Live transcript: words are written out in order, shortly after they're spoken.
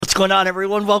What's going on,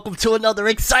 everyone? Welcome to another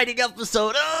exciting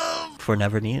episode of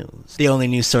Fornever News, the only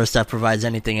news source that provides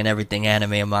anything and everything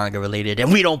anime and manga related,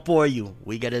 and we don't bore you.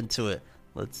 We get into it.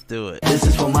 Let's do it. This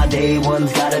is for my day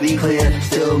ones, gotta be clear.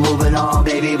 Still moving on,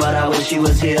 baby, but I wish you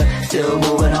was here. Still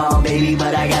moving on, baby,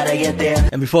 but I gotta get there.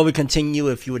 And before we continue,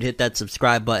 if you would hit that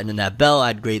subscribe button and that bell,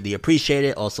 I'd greatly appreciate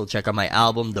it. Also, check out my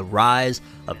album, The Rise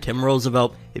of Tim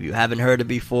Roosevelt. If you haven't heard it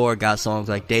before, got songs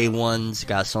like Day Ones,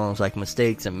 got songs like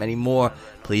Mistakes, and many more.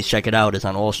 Please check it out. It's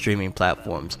on all streaming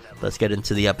platforms. Let's get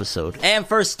into the episode. And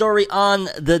first story on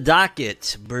the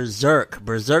docket, Berserk.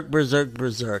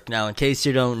 Berserk. Now, in case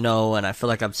you don't know, and I feel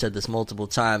like I've said this multiple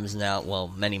times now, well,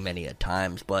 many a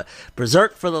times, but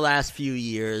Berserk for the last few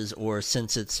years, or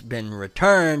since it's been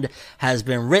returned, has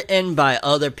been written by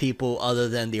other people other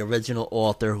than the original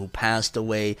author who passed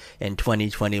away in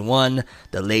 2021,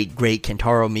 the late great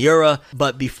Kentaro Miura.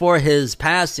 But before his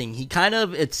passing,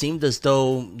 it seemed as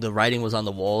though the writing was on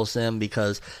the walls to him,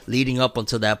 because leading up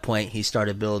until that point, he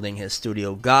started building his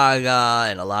studio Gaga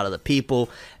and a lot of the people,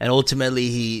 and ultimately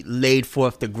he laid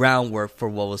forth the groundwork for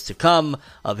what was to come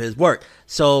of his work.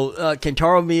 So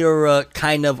Kentaro Miura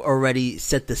kind of already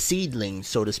set the seedling,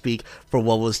 so to speak, for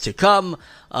what was to come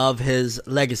of his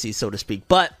legacy, so to speak.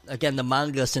 But again, the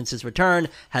manga, since its return,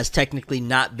 has technically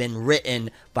not been written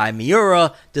by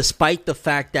Miura, despite the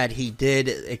fact that he did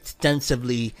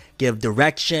extensively give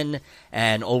direction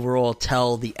and overall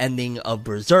tell the ending of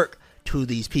Berserk to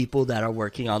these people that are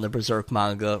working on the Berserk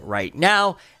manga right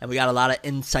now. And we got a lot of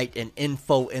insight and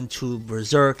info into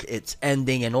Berserk, its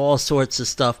ending, and all sorts of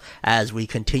stuff as we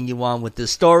continue on with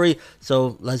this story.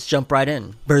 So let's jump right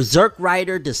in. Berserk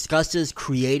writer discusses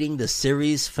creating the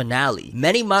series finale.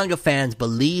 Many manga fans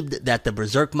believed that the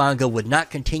Berserk manga would not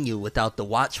continue without the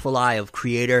watchful eye of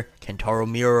creator Kentaro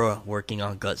Miura working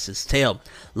on Guts' tale.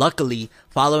 Luckily,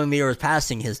 following Miura's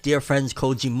passing, his dear friends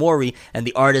Koji Mori and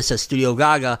the artists at Studio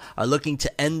Gaga are looking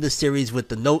to end the series with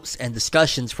the notes and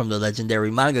discussions from the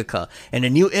legendary mangaka. In a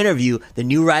new interview, the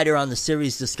new writer on the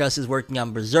series discusses working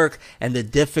on Berserk and the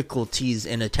difficulties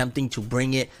in attempting to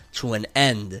bring it to an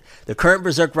end. The current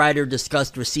Berserk writer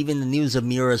discussed receiving the news of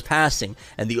Miura's passing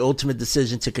and the ultimate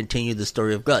decision to continue the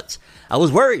story of Guts. I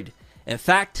was worried. In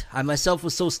fact, I myself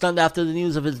was so stunned after the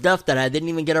news of his death that I didn't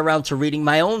even get around to reading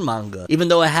my own manga. Even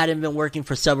though I hadn't been working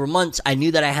for several months, I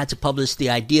knew that I had to publish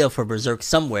the idea for Berserk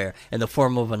somewhere, in the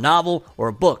form of a novel or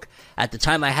a book. At the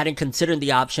time, I hadn't considered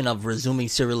the option of resuming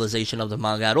serialization of the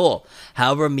manga at all.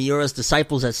 However, Miura's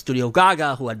disciples at Studio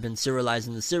Gaga, who had been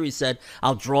serializing the series, said,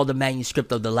 "I'll draw the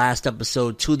manuscript of the last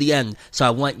episode to the end, so I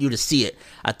want you to see it."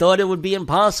 I thought it would be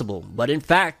impossible, but in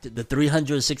fact, the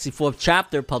 364th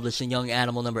chapter, published in Young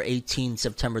Animal number 18,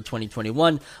 September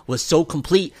 2021, was so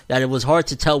complete that it was hard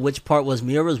to tell which part was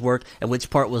Miura's work and which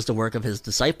part was the work of his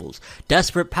disciples.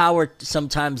 Desperate power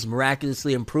sometimes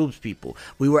miraculously improves people.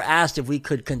 We were asked if we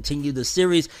could continue the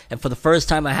series, and for the first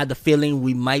time I had the feeling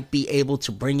we might be able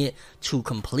to bring it to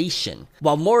completion.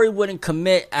 While Mori wouldn't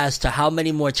commit as to how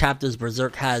many more chapters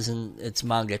Berserk has in its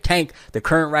manga tank, the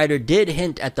current writer did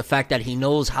hint at the fact that he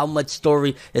knows how much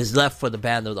story is left for the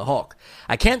Band of the Hawk.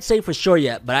 I can't say for sure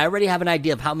yet, but I already have an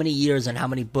idea of how many years and how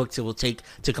many books it will take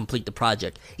to complete the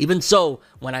project. Even so,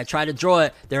 when I try to draw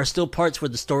it, there are still parts where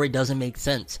the story doesn't make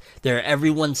sense.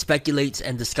 Everyone speculates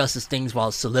and discusses things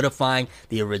while solidifying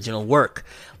the original work.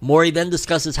 Mori then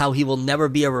discusses how he will never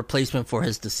be a replacement for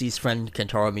his deceased friend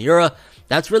Kentaro Miura.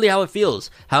 That's really how it feels.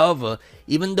 However,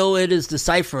 even though it is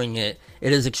deciphering it,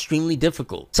 it is extremely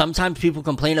difficult. Sometimes people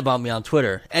complain about me on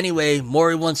Twitter. Anyway,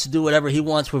 Mori wants to do whatever he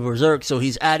wants with Berserk, so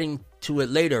he's adding to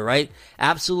it later, right?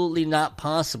 Absolutely not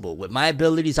possible. With my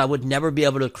abilities, I would never be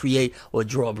able to create or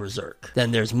draw Berserk.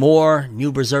 Then there's more.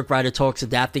 New Berserk writer talks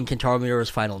adapting Kentaro Miura's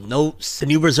final notes. The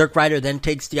new Berserk writer then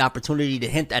takes the opportunity to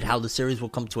hint at how the series will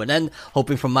come to an end,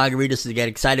 hoping for manga readers to get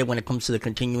excited when it comes to the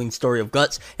continuing story of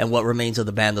Guts and what remains of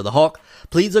the Band of the Hawk.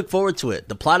 Please look forward to it.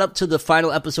 The plot up to the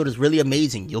final episode is really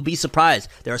amazing. You'll be surprised.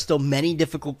 There are still many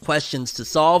difficult questions to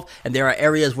solve, and there are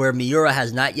areas where Miura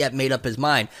has not yet made up his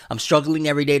mind. I'm struggling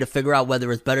every day to figure out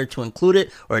whether it's better to include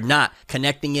it or not,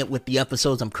 connecting it with the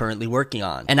episodes I'm currently working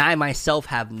on. And I myself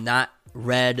have not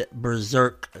read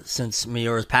Berserk since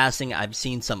Miura's passing. I've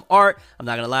seen some art. I'm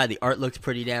not gonna lie, the art looks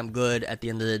pretty damn good. At the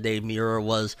end of the day, Miura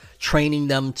was training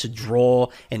them to draw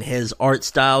in his art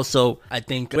style, so I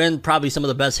think we're in probably some of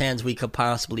the best hands we could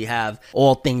possibly have,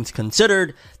 all things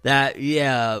considered. That,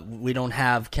 yeah, we don't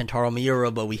have Kentaro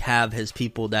Miura, but we have his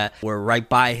people that were right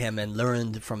by him and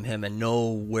learned from him and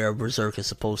know where Berserk is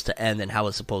supposed to end and how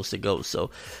it's supposed to go. So,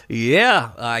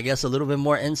 yeah, I guess a little bit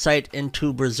more insight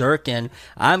into Berserk, and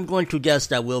I'm going to guess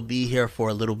that will be here for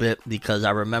a little bit, because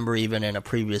I remember even in a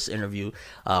previous interview,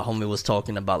 homie was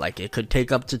talking about like it could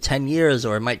take up to 10 years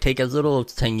or it might take as little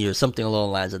as 10 years, something along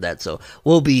the lines of that. So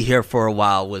we'll be here for a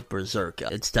while with Berserk.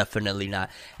 It's definitely not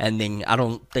ending, I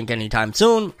don't think, anytime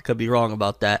soon. Could be wrong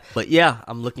about that. But yeah,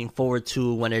 I'm looking forward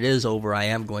to when it is over. I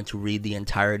am going to read the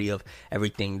entirety of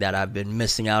everything that I've been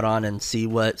missing out on and see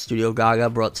what Studio Gaga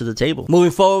brought to the table.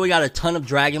 Moving forward, we got a ton of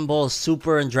Dragon Ball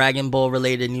Super and Dragon Ball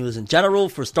related news in general.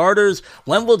 For starters,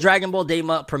 when will Dragon Ball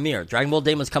Daima premiere? Dragon Ball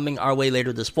Daima is coming our way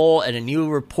later this fall, and a new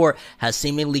report has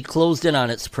seemingly closed in on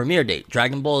its premiere date.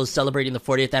 Dragon Ball is celebrating the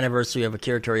 40th anniversary of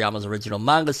Akira Toriyama's original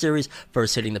manga series,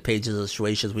 first hitting the pages of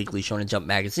Shueisha's weekly Shonen Jump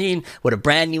magazine with a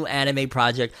brand new anime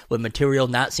project with material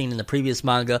not seen in the previous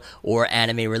manga or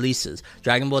anime releases.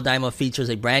 Dragon Ball Daima features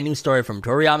a brand new story from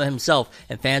Toriyama himself,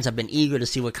 and fans have been eager to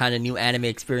see what kind of new anime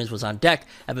experience was on deck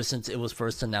ever since it was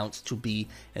first announced to be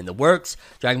in the works.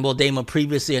 Dragon Ball Daima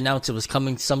previously announced it was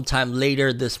coming sometime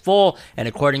later this fall, and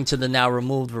according to the now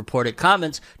removed reported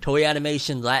comments, Toei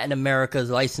Animation Latin America's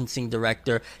licensing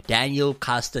director Daniel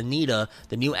Castaneda,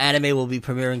 the new anime will be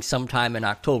premiering sometime in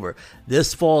October.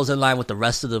 This falls in line with the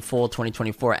rest of the fall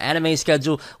 2024 anime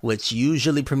schedule, which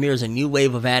usually premieres a new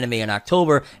wave of anime in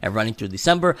October and running through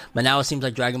December, but now it seems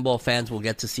like Dragon Ball fans will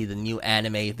get to see the new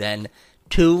anime then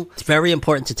too. It's very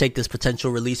important to take this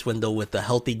potential release window with a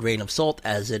healthy grain of salt,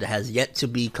 as it has yet to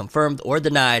be confirmed or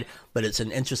denied, but it's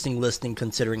an interesting listing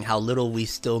considering how little we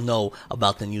still know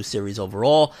about the new series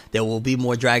overall. There will be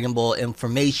more Dragon Ball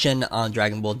information on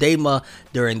Dragon Ball Daima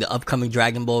during the upcoming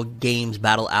Dragon Ball Games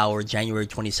Battle Hour, January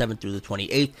 27th through the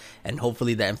 28th, and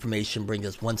hopefully that information brings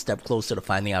us one step closer to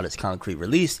finding out its concrete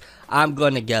release. I'm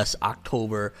going to guess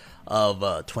October of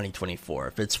 2024.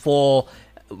 If it's fall,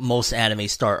 most anime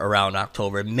start around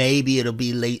October. Maybe it'll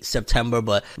be late September,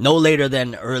 but no later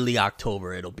than early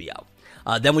October it'll be out.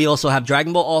 Then we also have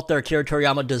Dragon Ball author Akira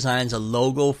Toriyama designs a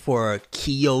logo for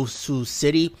Kyosu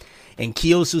City. In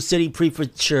Kyosu City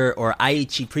Prefecture, or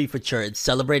Aichi Prefecture, it's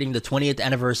celebrating the 20th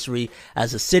anniversary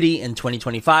as a city in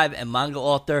 2025, and manga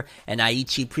author and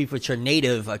Aichi Prefecture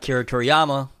native Akira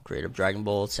Toriyama, creator of Dragon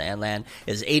Ball Sandland,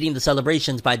 is aiding the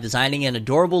celebrations by designing an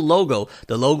adorable logo.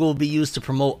 The logo will be used to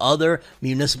promote other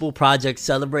municipal projects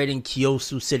celebrating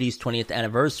Kyosu City's 20th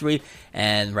anniversary.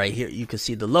 And right here you can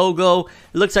see the logo.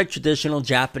 It looks like traditional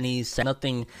Japanese,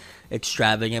 nothing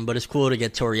extravagant, but it's cool to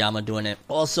get Toriyama doing it.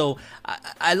 Also,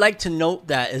 I like to note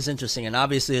that it's interesting, and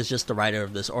obviously it's just the writer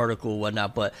of this article and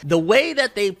whatnot, but the way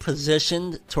that they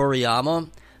positioned Toriyama,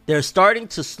 they're starting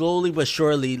to slowly but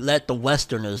surely let the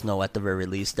Westerners know at the very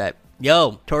least that,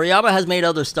 yo, Toriyama has made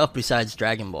other stuff besides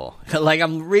Dragon Ball. Like,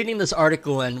 I'm reading this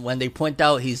article, and when they point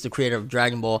out he's the creator of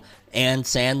Dragon Ball and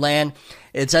Sandland,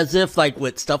 it's as if, like,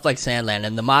 with stuff like Sandland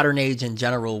and the modern age in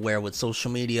general, where with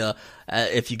social media,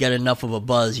 if you get enough of a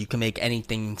buzz, you can make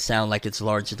anything sound like it's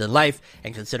larger than life.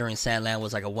 And considering Sandland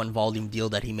was like a one-volume deal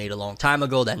that he made a long time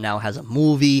ago that now has a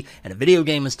movie and a video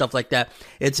game and stuff like that,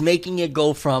 it's making it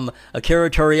go from Akira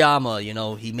Toriyama, you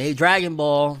know, he made Dragon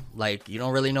Ball, like, you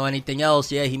don't really know anything else.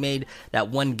 Yeah, he made that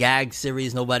one gag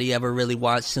series nobody ever really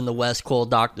watched in the West called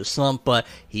Dr. Slump, but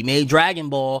he made Dragon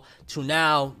Ball, to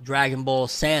now Dragon Ball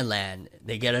Sandland.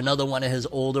 They get another one of his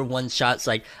older one-shots,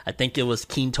 like, I think it was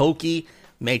Kintoki.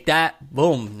 Make that,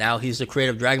 boom, now he's the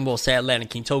creator of Dragon Ball Sandland and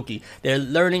Kintoki. They're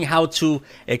learning how to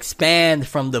expand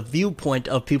from the viewpoint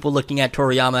of people looking at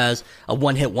Toriyama as a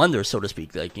one-hit wonder, so to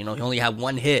speak. Like, you know, he only had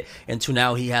one hit, and to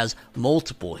now he has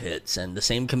multiple hits. And the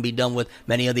same can be done with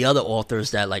many of the other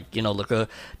authors that, like, you know, look at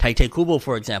Tite Kubo,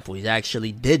 for example. He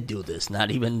actually did do this.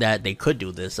 Not even that they could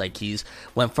do this. Like, he's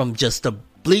went from just a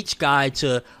Bleach guy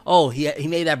to, oh, he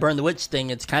made that Burn the Witch thing.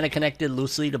 It's kind of connected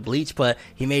loosely to Bleach, but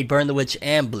he made Burn the Witch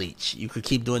and Bleach. You could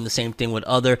keep doing the same thing with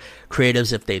other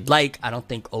creatives if they'd like. I don't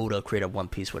think Oda, creator of One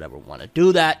Piece, would ever want to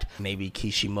do that. Maybe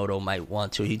Kishimoto might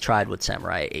want to. He tried with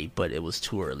Samurai 8, but it was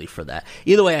too early for that.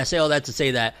 Either way, I say all that to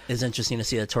say that it's interesting to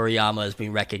see that Toriyama is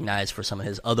being recognized for some of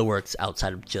his other works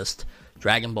outside of just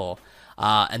Dragon Ball.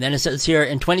 And then it says here,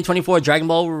 in 2024, Dragon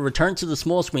Ball will return to the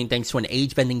small screen thanks to an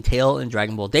age-bending tale in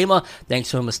Dragon Ball Daima. Thanks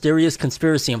to a mysterious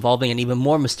conspiracy involving an even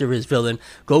more mysterious villain,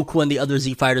 Goku and the other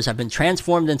Z-Fighters have been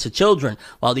transformed into children.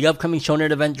 While the upcoming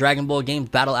shonen event Dragon Ball Games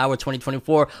Battle Hour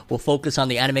 2024 will focus on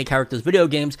the anime characters' video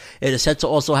games, it is set to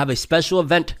also have a special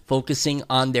event focusing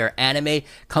on their anime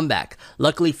comeback.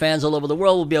 Luckily, fans all over the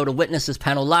world will be able to witness this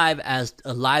panel live, as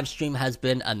a live stream has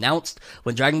been announced.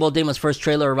 When Dragon Ball Daima's first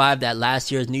trailer arrived at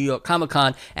last year's New York Comic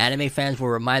Comic-Con, anime fans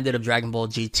were reminded of Dragon Ball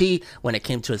GT when it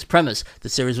came to its premise. The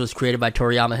series was created by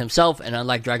Toriyama himself, and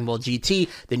unlike Dragon Ball GT,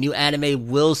 the new anime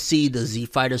will see the Z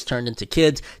Fighters turned into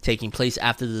kids, taking place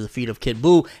after the defeat of Kid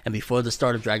Buu and before the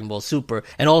start of Dragon Ball Super.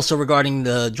 And also regarding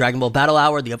the Dragon Ball Battle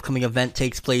Hour, the upcoming event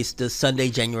takes place this Sunday,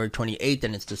 January 28th,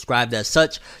 and it's described as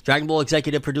such. Dragon Ball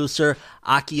executive producer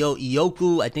Akio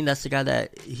Ioku, I think that's the guy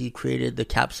that he created the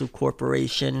Capsule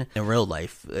Corporation. In real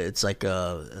life, it's like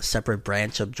a separate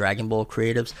branch of Dragon Ball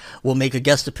creatives, will make a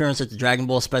guest appearance at the Dragon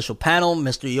Ball special panel.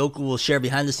 Mr. Ioku will share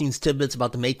behind-the-scenes tidbits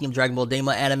about the making of Dragon Ball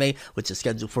Daima anime, which is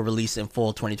scheduled for release in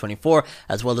fall 2024,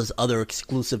 as well as other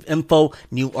exclusive info.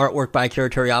 New artwork by Akira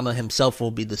Toriyama himself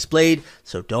will be displayed,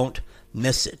 so don't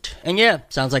miss it. And yeah,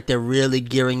 sounds like they're really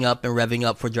gearing up and revving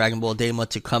up for Dragon Ball Daima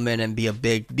to come in and be a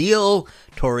big deal.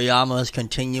 Toriyama is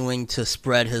continuing to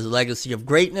spread his legacy of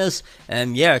greatness,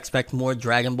 and yeah, expect more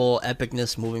Dragon Ball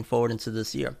epicness moving forward into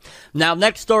this year. Now,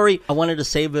 next story, I wanted to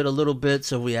save it a little bit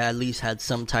so we at least had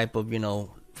some type of,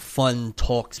 fun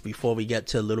talks before we get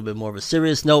to a little bit more of a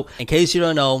serious note. In case you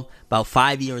don't know, about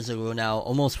 5 years ago now,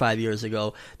 almost 5 years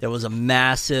ago, there was a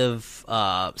massive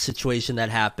situation that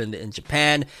happened in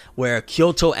Japan where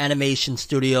Kyoto Animation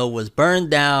Studio was burned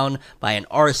down by an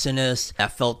arsonist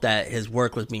that felt that his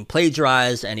work was being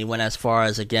plagiarized, and he went as far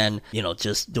as, again,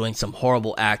 just doing some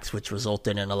horrible acts which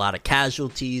resulted in a lot of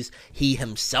casualties. He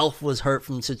himself was hurt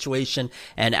from the situation,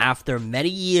 and after many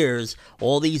years,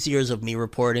 all these years of me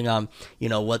reporting on,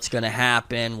 what's going to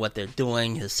happen, what they're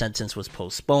doing, his sentence was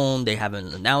postponed. They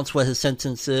haven't announced what his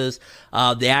sentence is.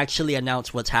 They actually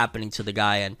announced what's happening to the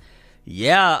guy, and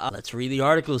yeah, let's read the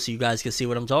article so you guys can see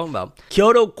what I'm talking about.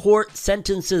 Kyoto court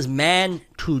sentences man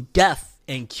to death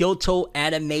in Kyoto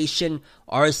Animation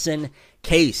arson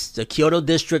case. The Kyoto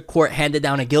District Court handed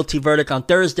down a guilty verdict on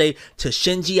Thursday to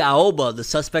Shinji Aoba, the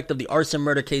suspect of the arson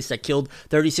murder case that killed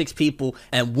 36 people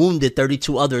and wounded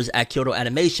 32 others at Kyoto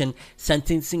Animation,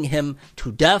 sentencing him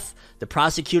to death. The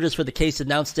prosecutors for the case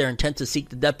announced their intent to seek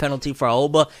the death penalty for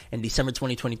Aoba in December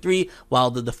 2023, while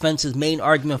the defense's main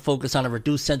argument focused on a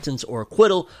reduced sentence or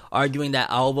acquittal, arguing that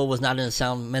Aoba was not in a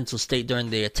sound mental state during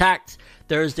the attacks.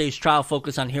 Thursday's trial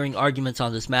focused on hearing arguments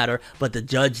on this matter, but the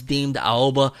judge deemed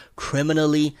Aoba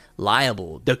criminally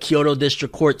liable. The Kyoto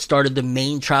District Court started the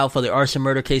main trial for the arson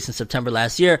murder case in September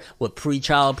last year, with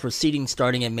pre-trial proceedings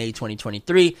starting in May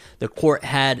 2023. The court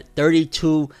had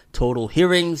 32 total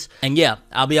hearings. And yeah,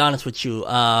 I'll be honest with you,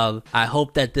 I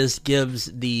hope that this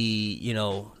gives the,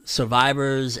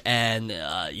 survivors and,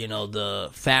 the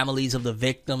families of the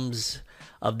victims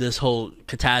of this whole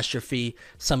catastrophe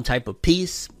some type of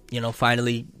peace.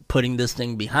 Finally putting this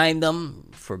thing behind them,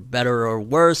 for better or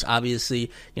worse.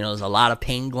 Obviously, there's a lot of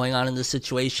pain going on in this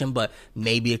situation, but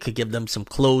maybe it could give them some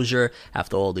closure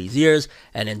after all these years.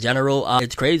 And in general,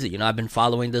 it's crazy. I've been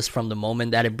following this from the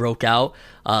moment that it broke out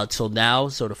till now.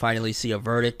 So to finally see a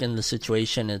verdict in the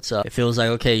situation, it feels like,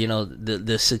 okay,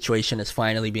 this situation is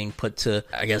finally being put to,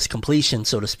 I guess, completion,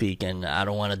 so to speak. And I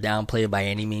don't want to downplay it by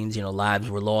any means. Lives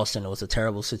were lost and it was a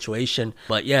terrible situation.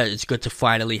 But yeah, it's good to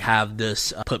finally have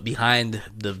this put behind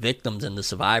the victims and the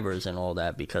survivors and all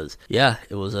that, because yeah,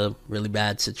 it was a really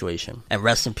bad situation. And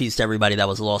rest in peace to everybody that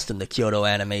was lost in the Kyoto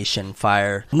Animation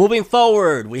fire. Moving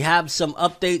forward, we have some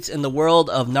updates in the world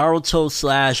of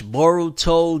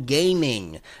Naruto/Boruto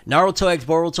gaming. Naruto x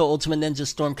Boruto Ultimate Ninja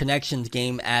Storm Connections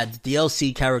game adds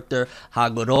DLC character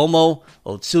Hagoromo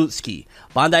Otsutsuki.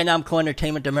 Bandai Namco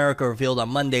Entertainment America revealed on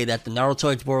Monday that the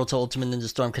Naruto x Boruto Ultimate Ninja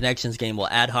Storm Connections game will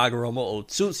add Hagoromo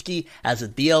Otsutsuki as a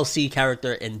DLC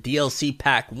character in DLC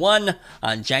Pack 1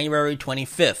 on January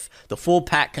 25th. The full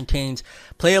pack contains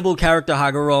playable character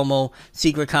Hagoromo,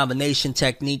 secret combination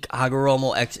technique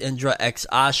Hagoromo x Indra x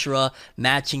Ashura,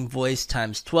 matching voice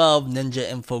times 12, ninja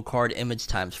info card image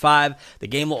times 5. The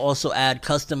game will also add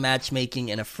custom matchmaking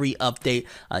and a free update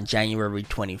on January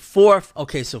 24th.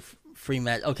 Okay, so free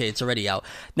match. Okay, it's already out.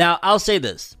 Now, I'll say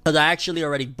this, because I actually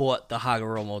already bought the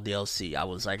Hagoromo DLC. I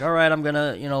was like, all right, I'm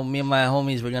gonna, me and my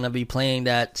homies, we're gonna be playing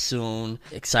that soon.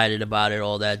 Excited about it,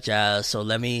 all that jazz. So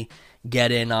let me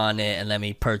get in on it and let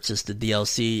me purchase the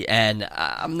DLC. And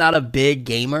I'm not a big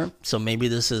gamer, so maybe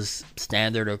this is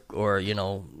standard or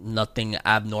nothing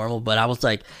abnormal. But I was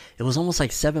like, it was almost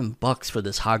like $7 for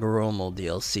this Hagoromo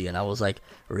DLC, and I was like,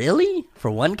 really?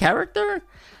 For one character?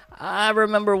 I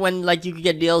remember when like you could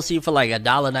get DLC for like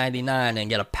 $1.99 and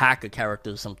get a pack of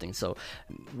characters or something. So,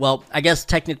 well, I guess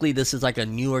technically this is like a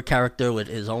newer character with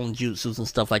his own jutsus and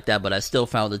stuff like that, but I still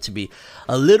found it to be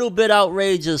a little bit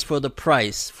outrageous for the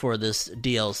price for this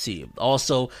DLC.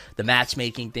 Also, the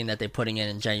matchmaking thing that they're putting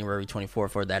in January 24th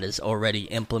for that is already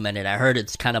implemented. I heard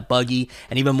it's kind of buggy,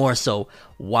 and even more so,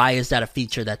 why is that a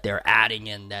feature that they're adding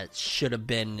in that should have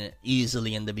been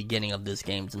easily in the beginning of this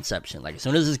game's inception? Like, as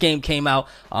soon as this game came out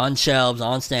on shelves,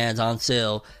 on stands, on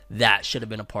sale, that should have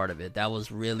been a part of it. That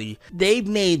was really... They've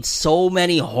made so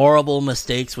many horrible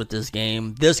mistakes with this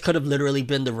game. This could have literally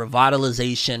been the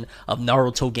revitalization of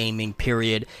Naruto gaming,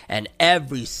 period. And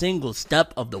every single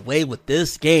step of the way with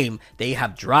this game, they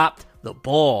have dropped the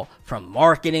ball from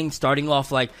marketing, starting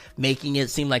off like making it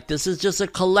seem like this is just a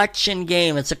collection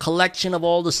game. It's a collection of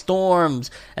all the storms.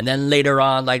 And then later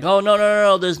on, like, oh,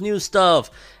 no, there's new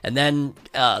stuff. And then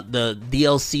the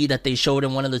DLC that they showed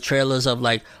in one of the trailers of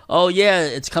like, oh yeah,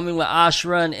 it's coming with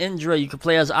Ashura and Indra. You could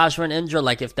play as Ashura and Indra.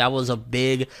 Like, if that was a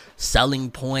big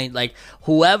selling point. Like,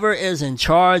 whoever is in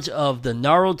charge of the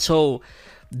Naruto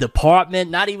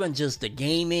department, not even just the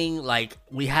gaming, like,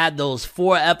 we had those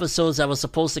 4 episodes that were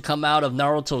supposed to come out of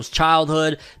Naruto's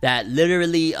childhood that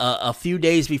literally a few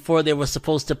days before they were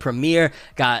supposed to premiere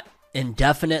got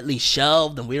indefinitely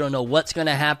shelved, and we don't know what's going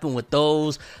to happen with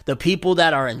those. The people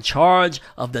that are in charge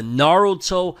of the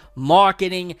Naruto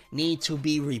marketing need to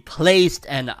be replaced,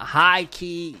 and high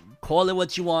key, call it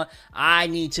what you want, I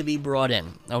need to be brought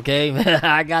in, okay?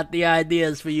 I got the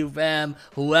ideas for you, fam.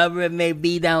 Whoever it may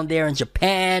be down there in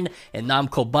Japan, and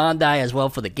Namco Bandai as well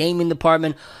for the gaming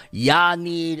department, y'all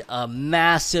need a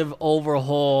massive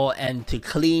overhaul and to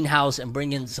clean house and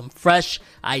bring in some fresh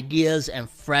ideas and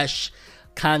fresh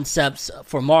concepts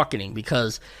for marketing,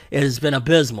 because it has been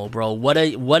abysmal, bro. What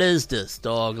is this,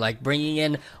 dog? Like, bringing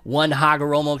in one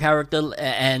Hagoromo character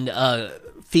and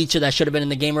feature that should have been in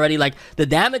the game already. Like, the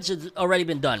damage has already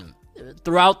been done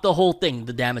throughout the whole thing.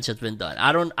 The damage has been done.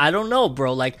 I don't know,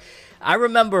 bro. Like, I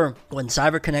remember when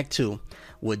CyberConnect 2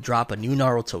 would drop a new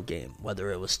Naruto game,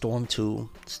 whether it was Storm 2,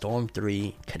 Storm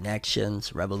 3,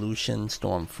 Connections, Revolution,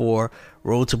 Storm 4,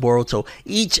 Road to Boruto.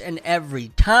 Each and every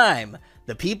time,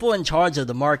 the people in charge of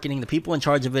the marketing, the people in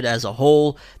charge of it as a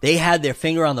whole, they had their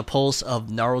finger on the pulse of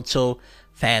Naruto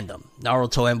fandom,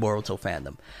 Naruto and Boruto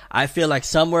fandom. I feel like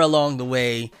somewhere along the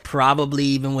way, probably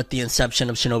even with the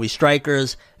inception of Shinobi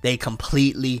Strikers, they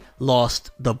completely lost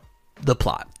the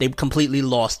plot. They completely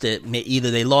lost it.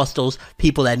 Either they lost those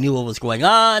people that knew what was going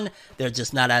on, they're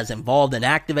just not as involved and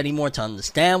active anymore to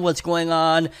understand what's going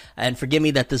on. And forgive me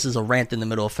that this is a rant in the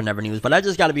middle of Fornever News, but I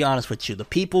just gotta be honest with you. The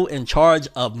people in charge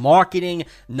of marketing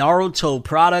Naruto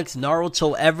products,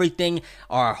 Naruto everything,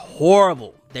 are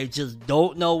horrible. They just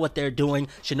don't know what they're doing.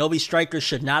 Shinobi Strikers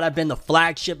should not have been the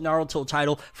flagship Naruto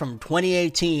title from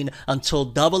 2018 until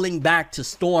doubling back to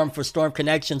Storm for Storm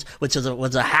Connections, which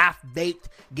was a half-baked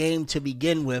game to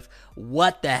begin with.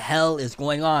 What the hell is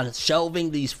going on?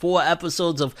 Shelving these 4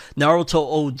 episodes of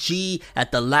Naruto OG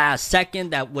at the last second.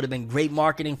 That would have been great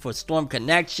marketing for Storm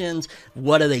Connections.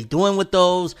 What are they doing with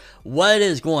those? What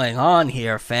is going on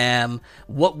here, fam?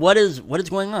 What is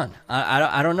going on?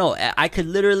 I don't know. I could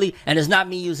literally, and it's not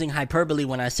me using hyperbole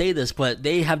when I say this, but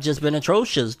they have just been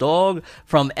atrocious, dog.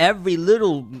 From every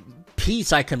little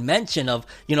piece I can mention of,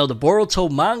 the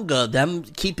Boruto manga, them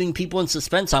keeping people in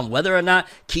suspense on whether or not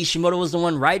Kishimoto was the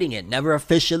one writing it, never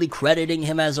officially crediting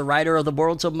him as a writer of the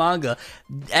Boruto manga.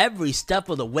 Every step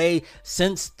of the way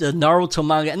since the Naruto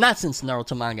manga, and not since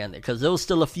Naruto manga ended, because there was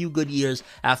still a few good years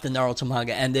after Naruto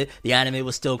manga ended. The anime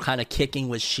was still kind of kicking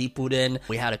with Shippuden.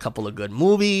 We had a couple of good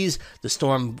movies. The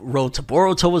Storm Road to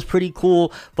Boruto was pretty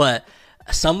cool, but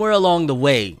somewhere along the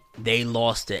way, they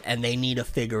lost it, and they need to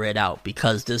figure it out,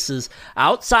 because this is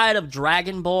outside of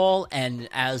Dragon Ball, and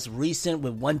as recent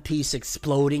with One Piece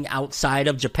exploding outside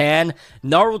of Japan,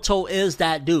 Naruto is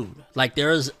that dude. Like,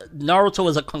 Naruto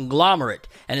is a conglomerate,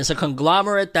 and it's a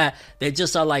conglomerate that they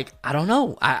just are like, I don't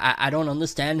know, I don't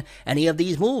understand any of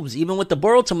these moves, even with the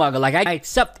Boruto manga. Like, I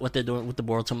accept what they're doing with the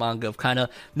Boruto manga of kind of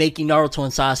making Naruto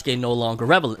and Sasuke no longer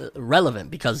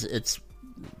relevant, because it's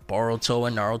Boruto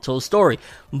and Naruto's story.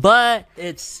 But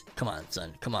it's, come on,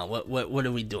 son, come on, what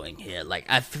are we doing here? Like,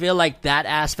 I feel like that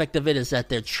aspect of it is that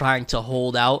they're trying to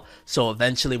hold out, so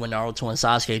eventually when Naruto and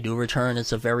Sasuke do return,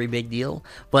 it's a very big deal.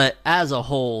 But as a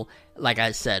whole, like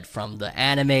I said, from the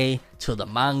anime to the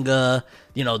manga,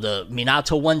 the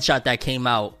Minato one-shot that came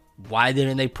out, why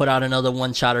didn't they put out another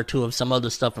one-shot or two of some other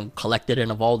stuff and collect it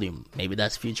in a volume? Maybe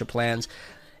that's future plans.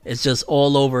 It's just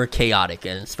all over chaotic,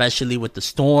 and especially with the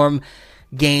Storm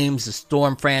games, the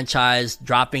Storm franchise,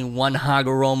 dropping one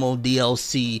Hagoromo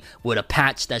DLC with a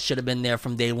patch that should have been there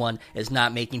from day one is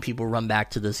not making people run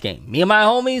back to this game. Me and my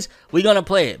homies, we're gonna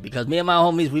play it because me and my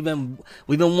homies, we've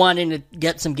been wanting to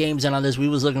get some games in on this. We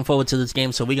was looking forward to this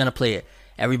game, so we're gonna play it.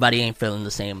 Everybody ain't feeling the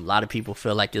same. A lot of people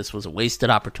feel like this was a wasted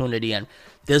opportunity, and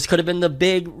this could have been the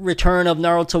big return of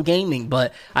Naruto gaming.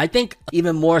 But I think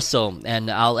even more so, and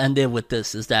I'll end it with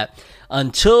this, is that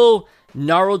until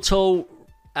Naruto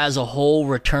as a whole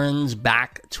returns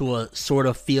back to a sort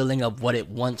of feeling of what it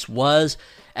once was,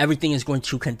 everything is going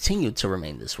to continue to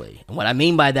remain this way. And what I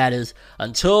mean by that is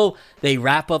until they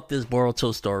wrap up this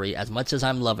Boruto story, as much as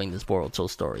I'm loving this Boruto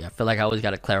story, I feel like I always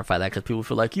got to clarify that because people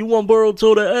feel like, you want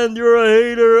Boruto to end, you're a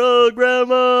hater,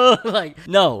 grandma. Like,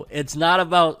 no, it's not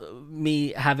about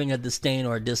me having a disdain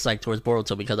or a dislike towards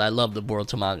Boruto because I love the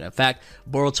Boruto manga. In fact,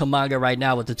 Boruto manga right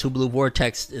now with the Two Blue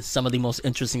Vortex is some of the most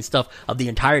interesting stuff of the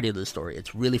entirety of the story.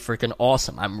 It's really freaking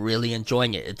awesome. I'm really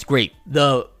enjoying it. It's great.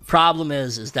 The problem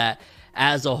is that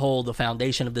as a whole, the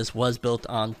foundation of this was built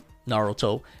on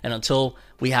Naruto, and until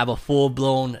we have a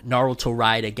full-blown Naruto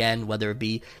ride again, whether it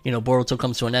be, Boruto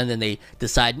comes to an end and they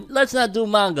decide, let's not do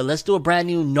manga, let's do a brand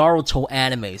new Naruto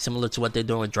anime, similar to what they're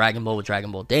doing with Dragon Ball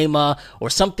Daima, or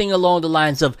something along the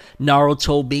lines of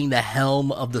Naruto being the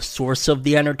helm of the source of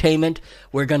the entertainment,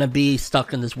 we're gonna be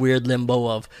stuck in this weird limbo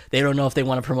of, they don't know if they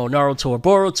want to promote Naruto or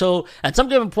Boruto. At some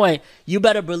given point, you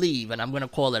better believe, and I'm gonna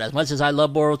call it, as much as I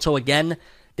love Boruto again,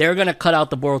 they're going to cut out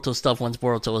the Boruto stuff once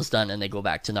Boruto is done and they go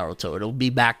back to Naruto. It'll be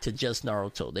back to just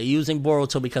Naruto. They're using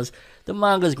Boruto because the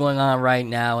manga's going on right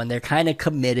now and they're kind of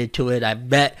committed to it. I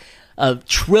bet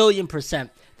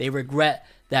 1,000,000,000% they regret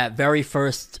that very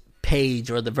first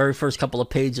page or the very first couple of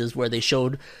pages where they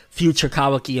showed future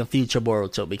Kawaki and future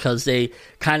Boruto, because they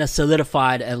kind of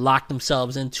solidified and locked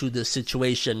themselves into the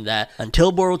situation that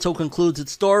until Boruto concludes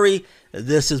its story,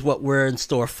 this is what we're in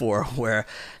store for. We're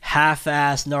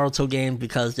half-assed Naruto games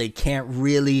because they can't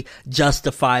really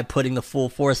justify putting the full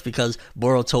force because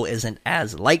Boruto isn't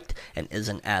as liked and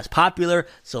isn't as popular,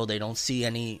 so they don't see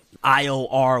any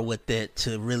IOR with it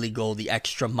to really go the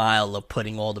extra mile of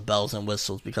putting all the bells and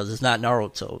whistles because it's not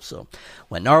Naruto. So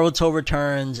when Naruto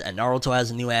returns and Naruto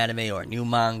has a new anime or a new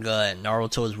manga and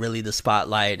Naruto is really the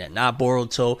spotlight and not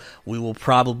Boruto, we will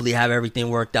probably have everything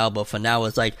worked out. But for now,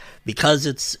 it's like, because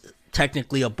it's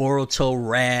technically a Boruto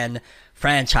ran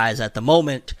franchise at the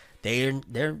moment,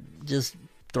 they're just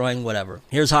throwing whatever.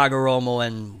 Here's Hagoromo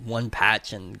and one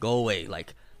patch and go away.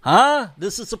 Like, huh?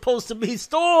 This is supposed to be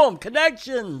Storm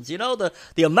Connections, the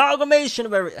amalgamation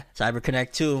of every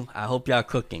CyberConnect 2. I hope y'all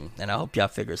cooking and I hope y'all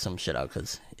figure some shit out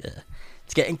because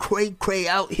it's getting cray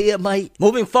out here, mate.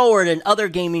 Moving forward, in other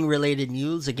gaming related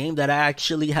news, a game that I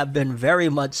actually have been very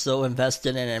much so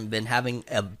invested in and been having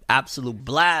an absolute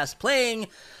blast playing,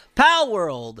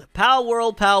 Palworld.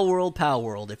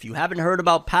 If you haven't heard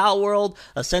about Palworld,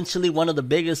 essentially one of the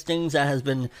biggest things that has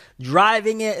been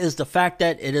driving it is the fact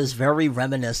that it is very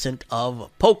reminiscent of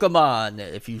Pokemon.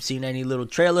 If you've seen any little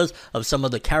trailers of some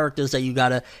of the characters that you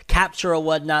gotta capture or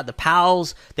whatnot, the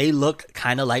Pals, they look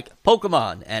kind of like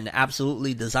Pokemon. And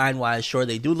absolutely design-wise, sure,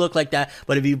 they do look like that.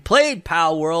 But if you played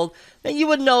Palworld, then you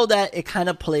would know that it kind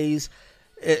of plays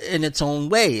in its own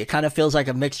way. It kind of feels like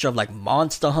a mixture of like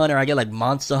Monster Hunter. I get like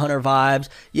Monster Hunter vibes.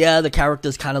 Yeah, the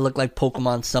characters kind of look like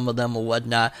Pokemon, some of them or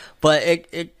whatnot, but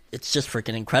it's just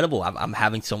freaking incredible. I'm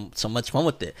having so much fun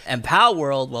with it. And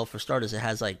Palworld, well, for starters, it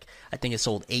has I think it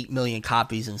sold 8 million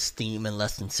copies in Steam in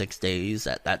less than 6 days.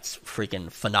 That's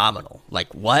freaking phenomenal.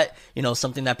 Like, what?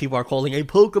 Something that people are calling a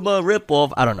Pokemon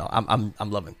ripoff. I don't know.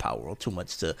 I'm loving Palworld too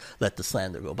much to let the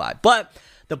slander go by. But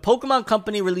the Pokemon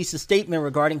Company released a statement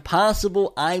regarding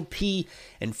possible IP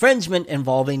infringement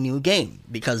involving new game,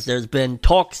 because there's been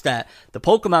talks that the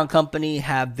Pokemon Company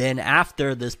have been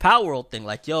after this Palworld thing.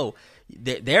 Like, yo,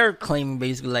 they're claiming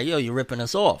basically like, yo, you're ripping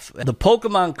us off. The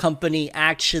Pokemon Company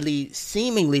actually,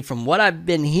 seemingly, from what I've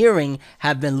been hearing,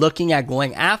 have been looking at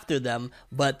going after them,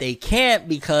 but they can't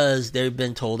because they've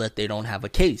been told that they don't have a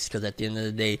case, because at the end of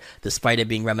the day, despite it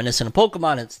being reminiscent of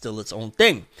Pokemon, it's still its own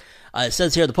thing. It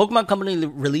says here, the Pokemon Company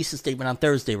released a statement on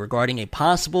Thursday regarding a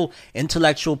possible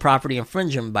intellectual property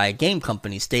infringement by a game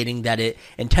company, stating that it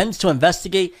intends to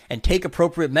investigate and take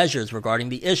appropriate measures regarding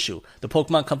the issue. The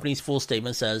Pokemon Company's full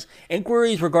statement says,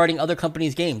 inquiries regarding other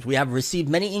companies' games. We have received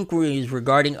many inquiries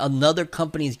regarding another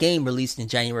company's game released in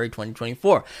January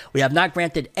 2024. We have not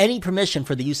granted any permission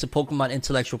for the use of Pokemon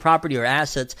intellectual property or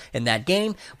assets in that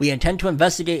game. We intend to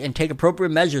investigate and take appropriate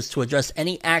measures to address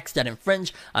any acts that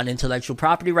infringe on intellectual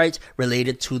property rights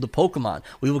related to the Pokemon.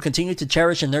 We will continue to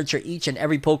cherish and nurture each and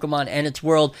every Pokemon and its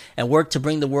world and work to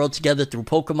bring the world together through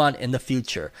Pokemon in the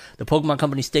future. The Pokemon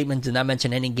Company statement did not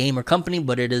mention any game or company,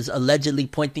 but it is allegedly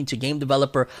pointing to game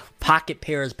developer Pocket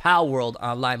Pair's Pal World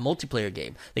online multiplayer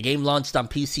game. The game launched on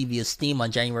PC via Steam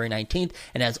on January 19th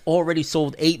and has already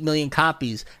sold 8 million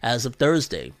copies as of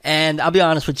Thursday. And I'll be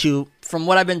honest with you, from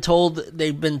what I've been told,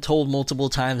 they've been told multiple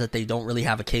times that they don't really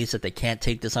have a case, that they can't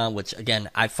take this on, which again,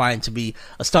 I find to be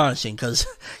astonishing, because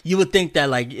you would think that,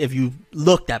 like, if you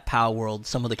looked at Power World,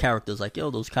 some of the characters, like,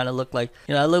 yo, those kind of look like,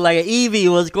 you know, look like an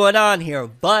Eevee, what's going on here?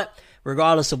 But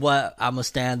regardless of what, I'm going to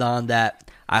stand on that.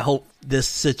 I hope this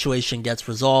situation gets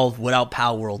resolved without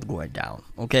Power World going down,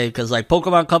 okay? Because, like,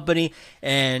 Pokemon Company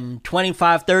in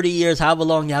 25, 30 years, however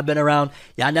long y'all been around,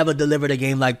 y'all never delivered a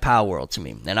game like Power World to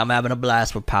me. And I'm having a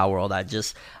blast with Power World. I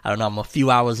don't know, I'm a few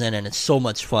hours in, and it's so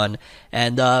much fun.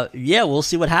 And, yeah, we'll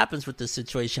see what happens with this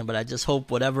situation, but I just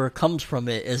hope whatever comes from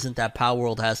it isn't that Power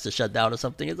World has to shut down or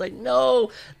something. It's like,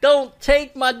 no, don't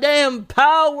take my damn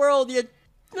Power World,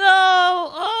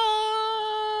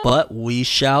 But we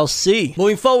shall see.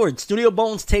 Moving forward, Studio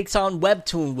Bones takes on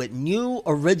Webtoon with new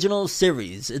original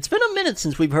series. It's been a minute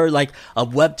since we've heard, like, a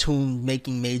Webtoon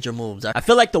making major moves. I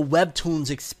feel like the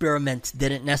Webtoons experiment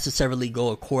didn't necessarily go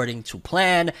according to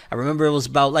plan. I remember it was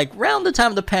about, like, around the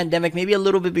time of the pandemic, maybe a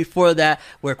little bit before that,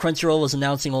 where Crunchyroll was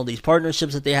announcing all these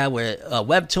partnerships that they had with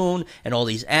Webtoon and all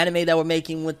these anime that we're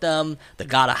making with them. The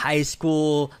God of High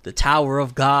School, the Tower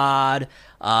of God.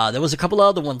 There was a couple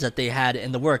other ones that they had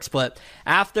in the works, but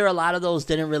after a lot of those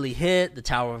didn't really hit, the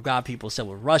Tower of God, people said,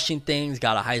 were rushing things.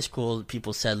 God of High School,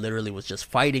 people said literally was just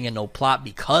fighting and no plot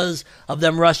because of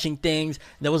them rushing things.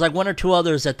 There was like one or two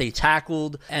others that they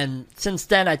tackled, and since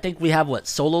then, I think we have,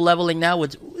 Solo Leveling now?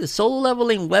 Is Solo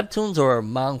Leveling Webtoons or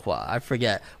manhwa? I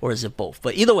forget, or is it both?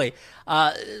 But either way,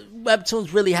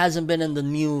 Webtoons really hasn't been in the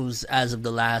news as of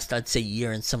the last, I'd say,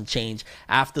 year and some change,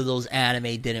 after those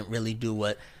anime didn't really do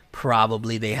what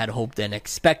probably they had hoped and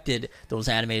expected those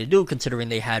anime to do, considering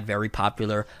they had very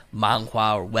popular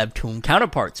manhwa or webtoon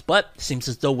counterparts. But it seems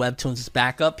as though Webtoons is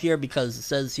back up here, because it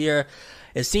says here,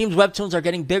 it seems Webtoons are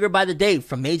getting bigger by the day.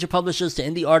 From major publishers to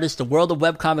indie artists, the world of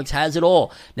webcomics has it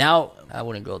all. Now, I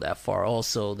wouldn't go that far.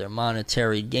 Also, their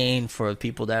monetary gain for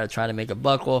people that are trying to make a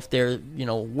buck off their,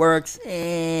 works,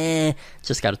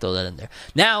 just got to throw that in there.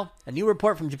 Now, a new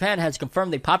report from Japan has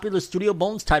confirmed a popular Studio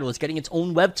Bones title is getting its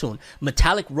own webtoon.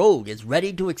 Metallic Rogue is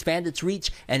ready to expand its reach,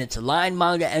 and its Line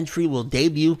manga entry will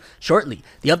debut shortly.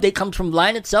 The update comes from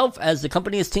Line itself, as the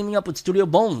company is teaming up with Studio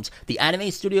Bones. The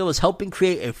anime studio is helping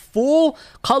create a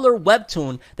full-color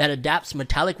webtoon that adapts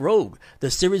Metallic Rogue.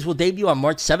 The series will debut on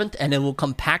March 7th, and it will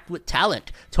come packed with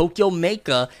talent. Tokyo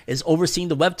Meika is overseeing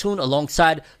the webtoon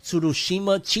alongside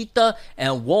Tsurushima Chita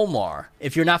and Wolmar.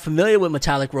 If you're not familiar with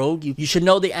Metallic Rogue, you should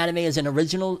know the anime is an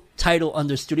original title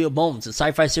under Studio Bones. The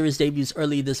sci-fi series debuts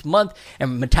early this month,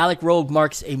 and Metallic Rogue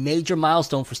marks a major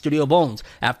milestone for Studio Bones.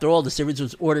 After all, the series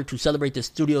was ordered to celebrate the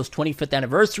studio's 25th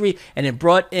anniversary, and it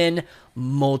brought in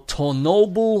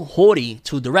Motonobu Hori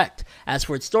to direct. As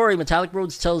for its story, Metallic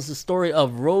Rogue tells the story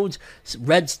of Rhodes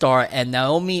Red Star and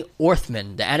Naomi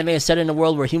Orthman. The anime is set in a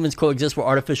world where humans coexist with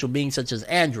artificial beings such as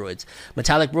androids.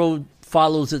 Metallic Rogue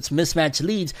follows its mismatched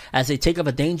leads as they take up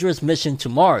a dangerous mission to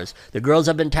Mars. The girls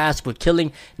have been tasked with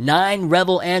killing 9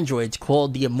 rebel androids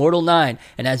called the Immortal 9,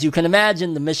 and as you can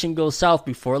imagine, the mission goes south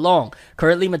before long.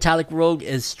 Currently, Metallic Rogue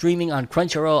is streaming on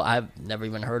Crunchyroll. I've never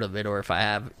even heard of it, or if I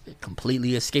have, it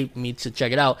completely escaped me to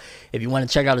check it out. If you want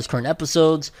to check out its current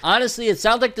episodes, honestly, it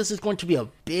sounds like this is going to be a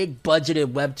big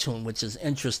budgeted webtoon, which is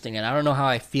interesting, and I don't know how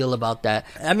I feel about that.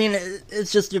 I mean,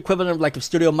 it's just the equivalent of like if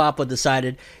Studio Mappa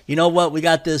decided, you know what, we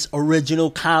got this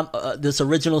original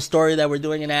story that we're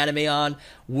doing an anime on,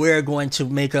 we're going to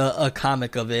make a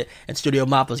comic of it, and Studio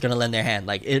Mappa is going to lend their hand.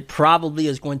 Like, it probably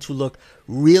is going to look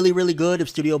really, really good if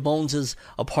Studio Bones is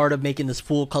a part of making this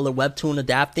full color webtoon,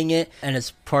 adapting it, and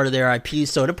it's part of their IP,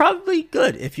 so it'll probably be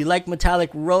good. If you like Metallic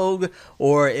Rogue,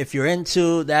 or if you're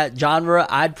into that genre,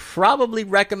 I'd probably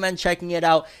recommend checking it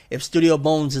out if Studio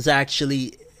Bones is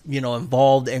actually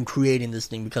involved in creating this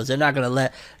thing, because they're not going to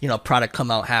let, product come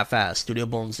out half-assed. Studio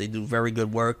Bones, they do very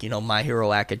good work. My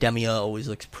Hero Academia always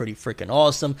looks pretty freaking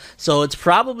awesome. So it's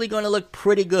probably going to look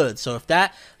pretty good. So if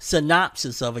that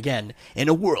synopsis of, again, in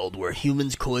a world where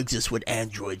humans coexist with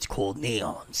androids called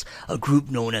Neons, a group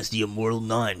known as the Immortal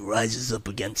 9 rises up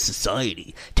against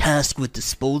society, tasked with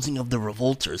disposing of the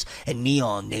revolters, and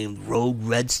Neon named Rogue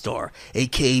Red Star,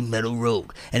 aka Metal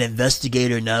Rogue, and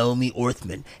investigator Naomi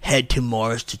Orthman head to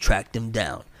Mars to track them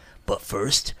down. But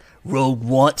first, Rogue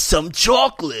wants some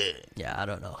chocolate. Yeah, I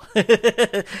don't know.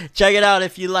 Check it out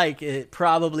if you like. It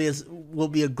probably will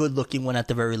be a good looking one at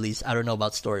the very least. I don't know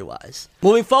about story wise.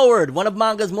 Moving forward, one of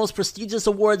manga's most prestigious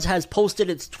awards has posted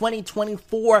its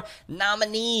 2024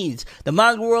 nominees. The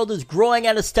manga world is growing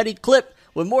at a steady clip,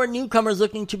 with more newcomers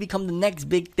looking to become the next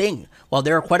big thing. While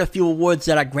there are quite a few awards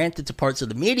that are granted to parts of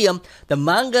the medium, the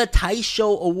Manga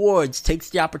Taisho Awards takes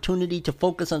the opportunity to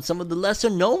focus on some of the lesser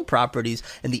known properties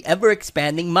in the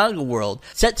ever-expanding manga world.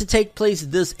 Set to take place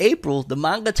this April, the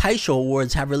Manga Taisho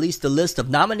Awards have released a list of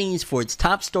nominees for its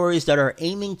top stories that are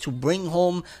aiming to bring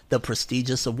home the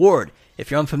prestigious award. If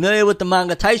you're unfamiliar with the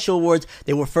Manga Taisho Awards,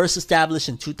 they were first established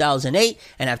in 2008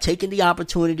 and have taken the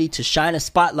opportunity to shine a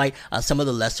spotlight on some of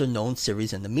the lesser known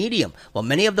series in the medium. While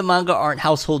many of the manga aren't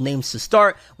household names to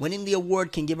start, winning the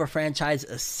award can give a franchise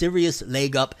a serious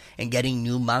leg up in getting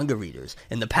new manga readers.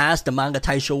 In the past, the Manga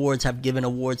Taisho Awards have given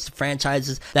awards to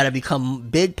franchises that have become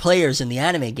big players in the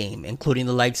anime game, including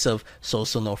the likes of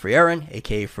Sousou no Frieren,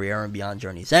 aka Frieren Beyond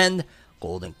Journey's End,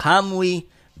 Golden Kamuy,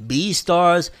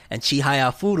 Beastars, and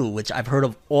Chihaya Furu, which I've heard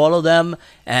of all of them,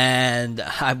 and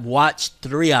I've watched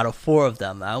 3 out of 4 of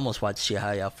them. I almost watched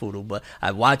Chihaya Furu, but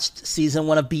I watched season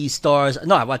 1 of Beastars.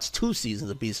 No, I watched 2 seasons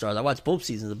of Beastars. I watched both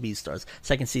seasons of Beastars.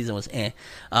 Second season was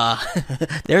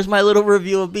there's my little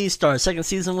review of Beastars. Second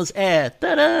season was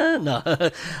Ta-da! No.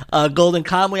 Golden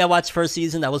Kamuy, I watched first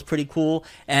season. That was pretty cool.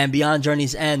 And Beyond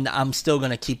Journey's End, I'm still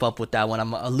going to keep up with that one.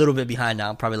 I'm a little bit behind now.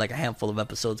 I'm probably like a handful of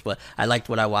episodes, but I liked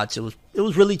what I watched. It was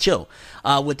really chill.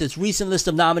 With this recent list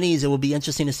of nominees, it will be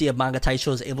interesting to see if Manga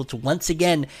Taisho is able to once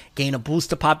again gain a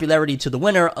boost of popularity to the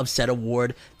winner of said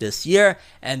award this year.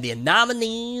 And the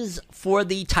nominees for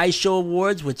the Taisho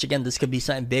Awards, which again, this could be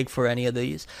something big for any of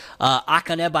these.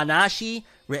 Akane Banashi,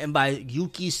 written by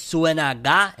Yuki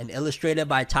Suenaga and illustrated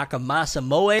by Takamasa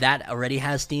Moe. That already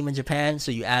has Steam in Japan,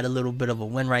 so you add a little bit of a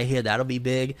win right here. That'll be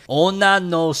big. Onna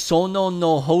no Sono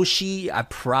no Hoshi. I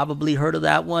probably heard of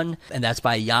that one. And that's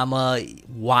by Yama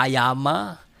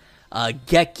Wayama.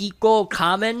 Gekiko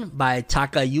Kamen by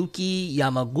Takayuki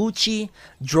Yamaguchi.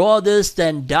 Draw This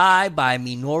Then Die by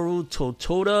Minoru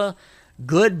Totoda.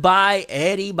 Goodbye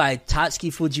Eddie by Tatsuki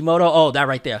Fujimoto. Oh, that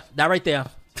right there.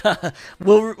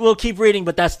 We'll keep reading,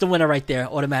 but that's the winner right there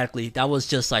automatically. That was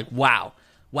just like wow,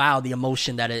 the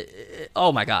emotion that it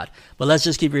oh my god. But let's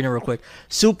just keep reading real quick.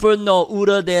 Super no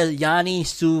Ura de Yani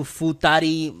su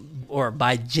Futari, or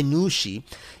by Jinushi.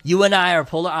 You and I Are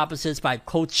Polar Opposites by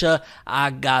Kocha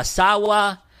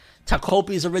Agasawa.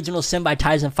 Takopi's Original Sin by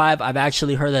Tyson 5. I've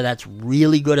actually heard that that's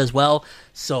really good as well,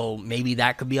 so maybe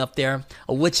that could be up there.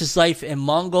 A Witch's Life in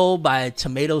Mongol by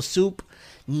Tomato Soup.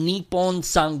 Nippon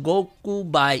Sangoku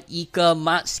by Ika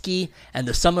Matsuki, and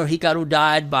The Summer Hikaru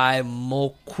Died by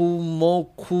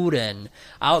Mokumokuren.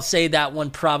 I'll say that one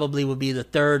probably would be the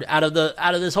third out of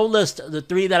this whole list. The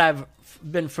 3 that I've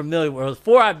been familiar with, or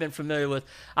 4 I've been familiar with: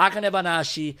 Akane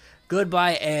Banashi,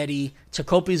 Goodbye Eddie,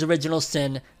 Takopi's Original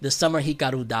Sin, The Summer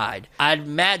Hikaru Died. I'd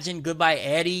imagine Goodbye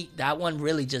Eddie, that one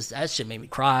really that shit made me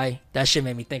cry. That shit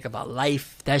made me think about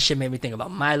life. That shit made me think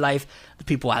about my life, the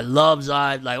people I love,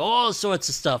 like all sorts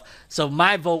of stuff. So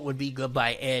my vote would be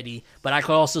Goodbye Eddie. But I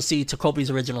could also see Takopi's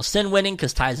Original Sin winning,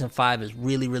 because Tyson 5 is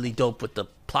really, really dope with the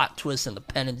plot twist and the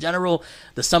pen in general.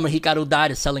 The Summer Hikaru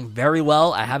Died is selling very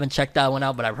well. I haven't checked that one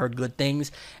out, but I've heard good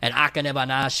things. And Akane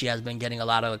Banashi has been getting a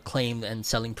lot of acclaim and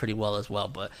selling pretty well as well.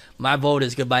 But my vote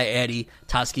is Goodbye Eddie.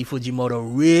 Tatsuki Fujimoto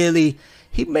really,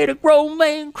 he made a grown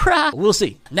man cry. We'll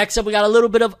see. Next up, we got a little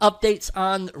bit of updates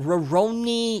on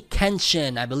Rurouni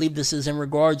Kenshin. I believe this is in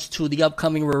regards to the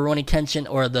upcoming Rurouni Kenshin,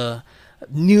 or the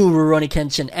new Rurouni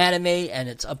Kenshin anime and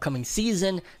its upcoming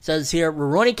season. It says here,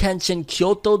 Rurouni Kenshin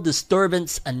Kyoto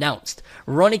Disturbance announced.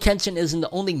 Rurouni Kenshin isn't the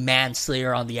only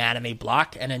manslayer on the anime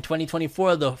block, and in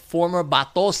 2024, the former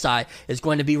Batosai is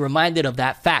going to be reminded of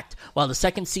that fact. While the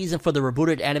second season for the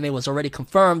rebooted anime was already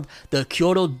confirmed, the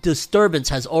Kyoto Disturbance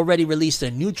has already released a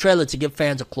new trailer to give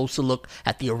fans a closer look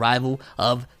at the arrival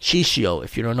of Shishio.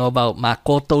 If you don't know about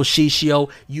Makoto Shishio,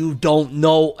 you don't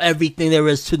know everything there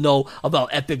is to know about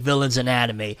epic villains in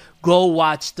anime. Go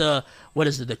watch the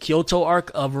Kyoto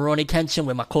arc of Rurouni Kenshin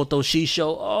with Makoto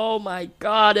Shishio. Oh my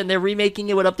god, and they're remaking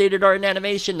it with updated art and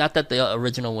animation. Not that the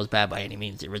original was bad by any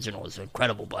means. The original was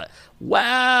incredible, but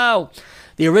wow.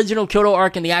 The original Kyoto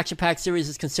arc in the action-packed series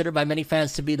is considered by many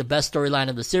fans to be the best storyline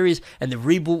of the series, and the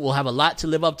reboot will have a lot to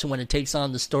live up to when it takes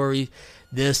on the story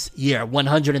this year.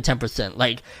 110%.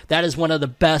 Like, that is one of the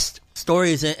best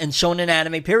stories in shonen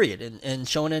anime, period. In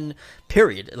shonen,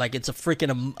 period. Like, it's a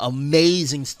freaking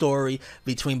amazing story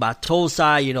between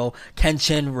Batosai,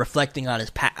 Kenshin reflecting on his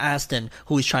past and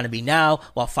who he's trying to be now,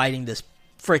 while fighting this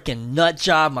freaking nut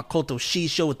job. Makoto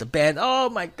Shisho with the band. Oh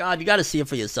my god, you gotta see it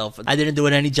for yourself. I didn't do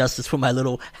it any justice with my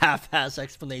little half-ass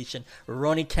explanation.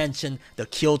 Rurouni Kenshin, the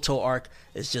Kyoto arc,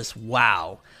 is just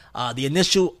wow. The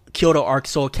initial Kyoto arc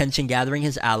saw Kenshin gathering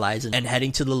his allies and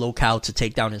heading to the locale to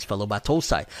take down his fellow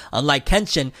Batosai. Unlike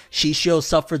Kenshin, Shishio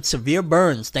suffered severe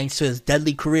burns thanks to his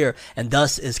deadly career and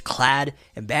thus is clad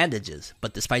in bandages.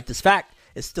 But despite this fact,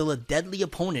 is still a deadly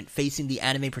opponent facing the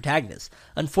anime protagonist.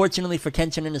 Unfortunately for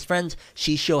Kenshin and his friends,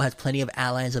 Shishio has plenty of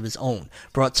allies of his own.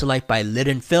 Brought to life by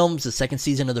Liden Films, the second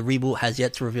season of the reboot has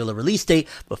yet to reveal a release date,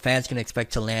 but fans can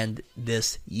expect to land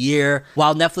this year.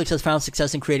 While Netflix has found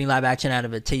success in creating live-action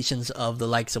adaptations of the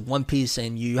likes of One Piece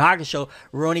and Yu Yu Hakusho,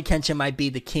 Rurouni Kenshin might be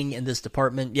the king in this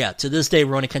department. Yeah, to this day,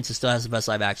 Rurouni Kenshin still has the best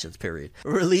live actions, period.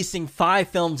 Releasing 5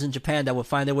 films in Japan that will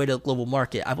find their way to the global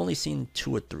market. I've only seen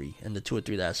 2 or 3, and the 2 or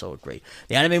 3 that I saw were great.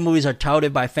 The anime movies are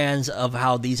touted by fans of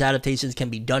how these adaptations can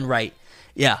be done right.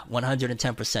 Yeah,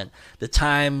 110%. The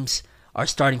times are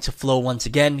starting to flow once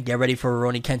again. Get ready for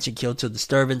Rurouni Kenshin Kyoto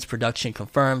Disturbance. Production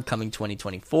confirmed, coming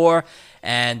 2024.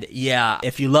 And yeah,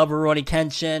 if you love Rurouni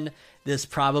Kenshin, this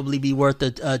probably be worth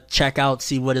a check out,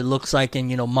 see what it looks like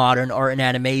in, modern art and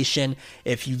animation.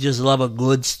 If you just love a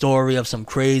good story of some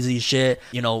crazy shit,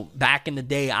 back in the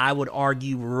day, I would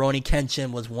argue Rurouni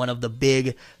Kenshin was one of the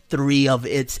big 3 of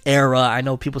its era. I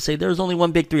know people say there's only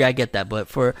one big 3, I get that, but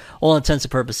for all intents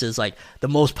and purposes, like the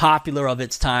most popular of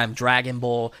its time, Dragon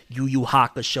Ball, Yu Yu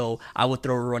Hakusho, I would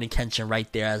throw Rurouni Kenshin right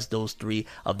there as those 3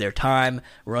 of their time.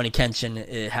 Rurouni Kenshin,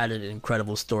 it had an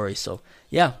incredible story, so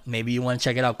yeah, maybe you want to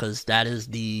check it out, because that is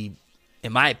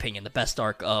in my opinion, the best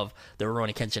arc of the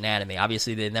Rurouni Kenshin anime.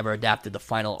 Obviously, they never adapted the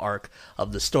final arc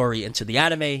of the story into the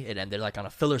anime. It ended on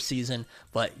a filler season.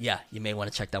 But yeah, you may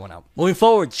want to check that one out. Moving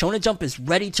forward, Shonen Jump is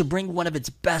ready to bring one of its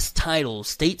best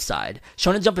titles stateside.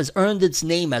 Shonen Jump has earned its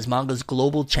name as manga's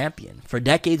global champion. For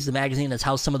decades, the magazine has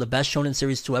housed some of the best shonen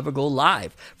series to ever go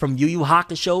live. From Yu Yu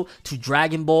Hakusho to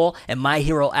Dragon Ball and My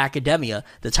Hero Academia,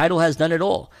 the title has done it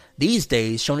all. These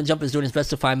days, Shonen Jump is doing its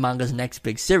best to find manga's next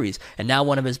big series, and now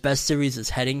one of its best series is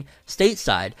heading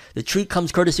stateside. The treat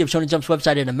comes courtesy of Shonen Jump's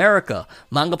website in America.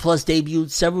 Manga Plus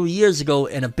debuted several years ago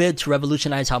in a bid to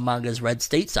revolutionize how manga is read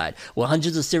stateside. With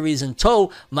hundreds of series in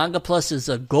tow, Manga Plus is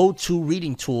a go-to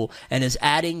reading tool and is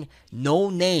adding No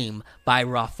Name by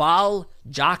Rafal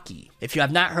Jockey. If you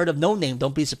have not heard of No Name,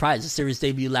 don't be surprised. The series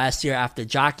debuted last year after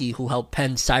Jockey, who helped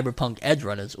pen Cyberpunk Edge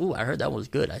Runners. Ooh, I heard that was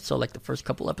good. I saw the first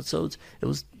couple episodes. It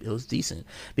was decent.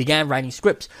 Began writing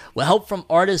scripts. With help from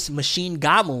artist Machine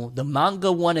Gamu, the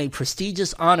manga won a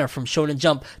prestigious honor from Shonen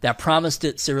Jump that promised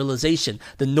it serialization.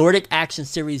 The Nordic action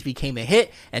series became a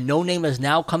hit, and No Name is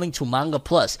now coming to Manga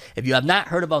Plus. If you have not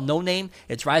heard about No Name,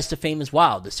 its rise to fame is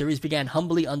wild. The series began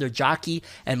humbly under Jockey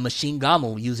and Machine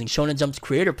Gamu using Shonen Jump's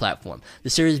creator platform. The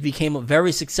series became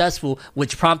very successful,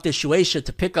 which prompted Shueisha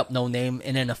to pick up No Name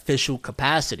in an official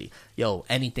capacity. Yo,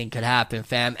 anything could happen,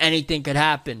 fam. Anything could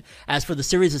happen. As for the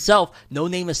series itself, No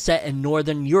Name is set in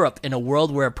Northern Europe in a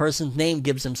world where a person's name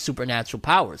gives them supernatural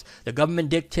powers. The government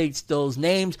dictates those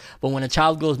names, but when a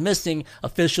child goes missing,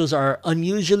 officials are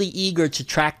unusually eager to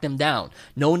track them down.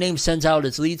 No Name sends out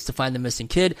its leads to find the missing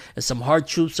kid, and some hard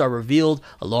truths are revealed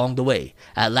along the way.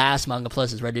 At last, Manga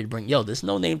Plus is ready to bring... Yo, this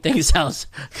No Name thing sounds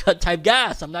type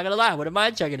gas. I'm not gonna lie. Wouldn't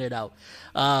mind checking it out.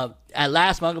 At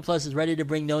last, Manga Plus is ready to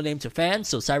bring No Name to fans,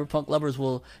 so Cyberpunk lovers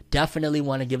will definitely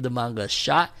want to give the manga a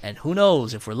shot. And who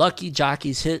knows, if we're lucky,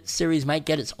 Jockey's hit series might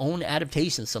get its own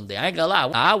adaptation someday. I ain't gonna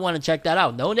lie, I want to check that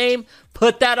out. No Name,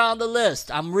 put that on the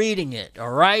list. I'm reading it,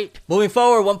 alright? Moving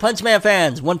forward, One Punch Man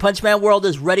fans. One Punch Man World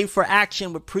is ready for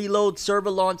action with preload, server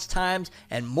launch times,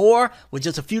 and more. We're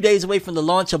just a few days away from the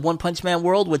launch of One Punch Man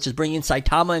World, which is bringing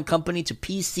Saitama and company to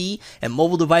PC and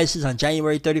mobile devices on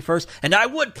January 31st. And I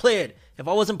would play it if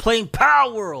I wasn't playing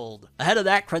Power World. Ahead of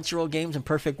that, Crunchyroll Games and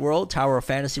Perfect World, Tower of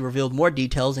Fantasy revealed more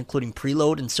details, including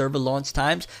preload and server launch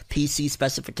times, PC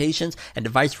specifications, and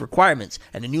device requirements,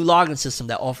 and a new login system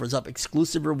that offers up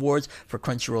exclusive rewards for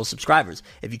Crunchyroll subscribers.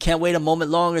 If you can't wait a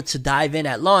moment longer to dive in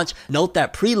at launch, note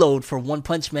that preload for One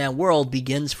Punch Man World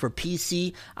begins for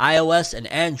PC, iOS, and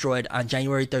Android on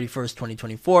January 31st,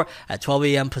 2024 at 12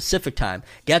 a.m. Pacific time.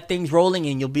 Get things rolling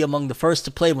and you'll be among the first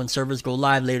to play when servers go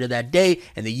live later that day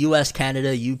in the US,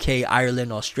 Canada, UK,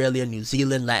 Ireland, Australia, New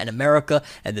Zealand, Latin America,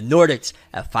 and the Nordics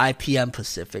at 5 p.m.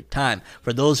 Pacific time.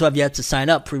 For those who have yet to sign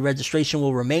up, pre-registration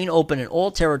will remain open in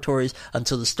all territories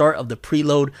until the start of the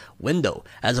preload window.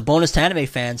 As a bonus to anime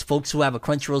fans, folks who have a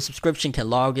Crunchyroll subscription can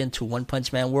log into One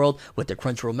Punch Man World with their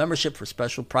Crunchyroll membership for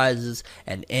special prizes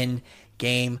and in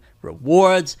game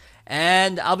rewards.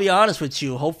 And I'll be honest with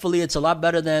you, hopefully it's a lot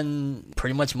better than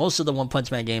pretty much most of the One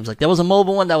Punch Man games. Like, there was a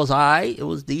mobile one that was alright, it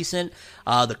was decent.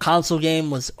 The console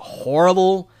game was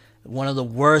horrible. One of the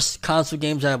worst console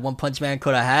games that One Punch Man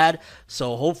could have had.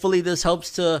 So hopefully this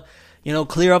helps to,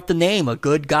 clear up the name. A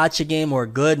good gacha game or a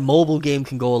good mobile game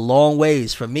can go a long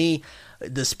ways. For me,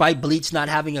 despite Bleach not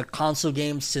having a console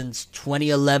game since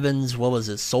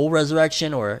 2011's, Soul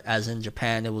Resurrection, or as in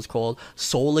Japan it was called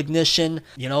Soul Ignition.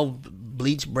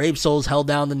 Bleach Brave Souls held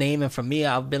down the name, and for me,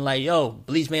 I've been like,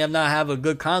 Bleach may not have a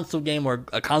good console game or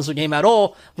a console game at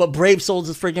all, but Brave Souls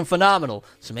is freaking phenomenal.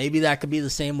 So maybe that could be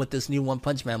the same with this new One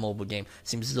Punch Man mobile game.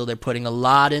 Seems as though they're putting a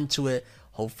lot into it.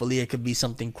 Hopefully it could be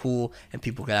something cool and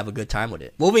people could have a good time with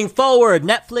it. Moving forward,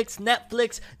 Netflix,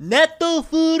 Netflix.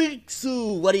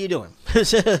 What are you doing?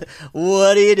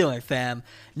 What are you doing, fam?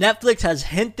 Netflix has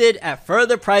hinted at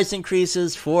further price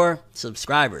increases for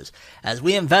subscribers. As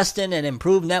we invest in and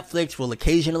improve Netflix, we'll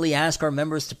occasionally ask our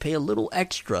members to pay a little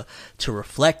extra to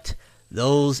reflect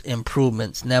those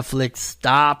improvements. Netflix,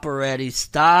 stop already.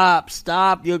 Stop.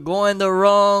 You're going the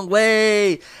wrong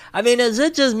way. I mean, is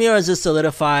it just me, or is it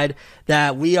solidified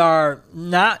that we are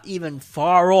not even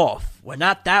far off? We're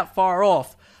not that far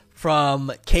off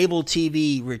from cable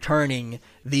TV returning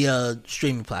via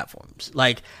streaming platforms.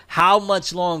 Like, how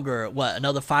much longer?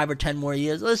 Another 5 or 10 more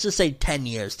years? Let's just say 10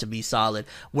 years to be solid,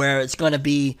 where it's going to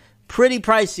be pretty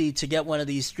pricey to get one of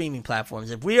these streaming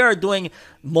platforms. If we are doing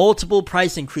multiple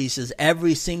price increases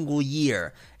every single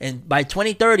year, and by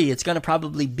 2030 it's going to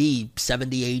probably be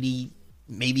 70, 80,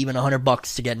 maybe even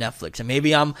 $100 to get Netflix. And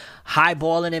maybe I'm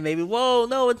highballing it. Maybe,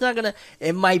 it's not gonna,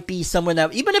 it might be somewhere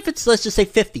that, even if it's, let's just say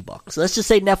 $50. Let's just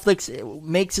say Netflix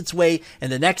makes its way in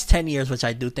the next 10 years, which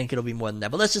I do think it'll be more than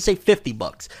that. But let's just say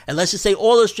 $50. And let's just say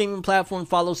all the streaming platforms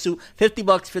follow suit.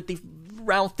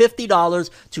 Around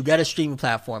 $50 to get a streaming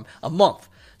platform a month.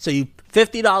 So you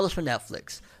 $50 for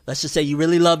Netflix. Let's just say you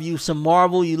really love some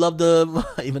Marvel. You love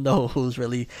even though who's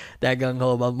really that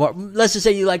gung-ho about Marvel. Let's just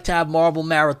say you like to have Marvel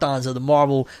marathons of the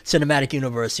Marvel Cinematic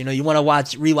Universe. You want to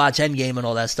rewatch Endgame and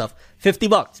all that stuff.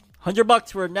 $50.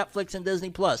 $100 for Netflix and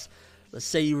Disney Plus. Let's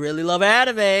say you really love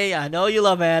anime. I know you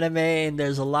love anime, and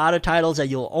there's a lot of titles that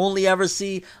you'll only ever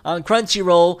see on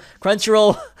Crunchyroll.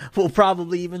 Crunchyroll will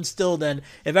probably even still then,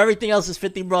 if everything else is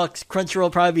 $50, Crunchyroll will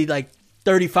probably be like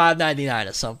 $35.99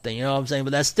 or something. You know what I'm saying?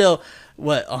 But that's still,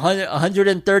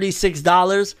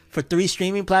 $136 for 3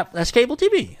 streaming platforms? That's cable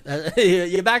TV.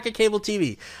 You're back at cable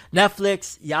TV.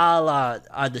 Netflix, y'all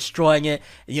are destroying it.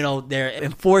 They're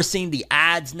enforcing the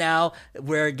ads now.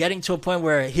 We're getting to a point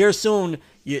where here soon,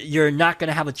 you're not going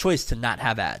to have a choice to not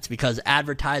have ads, because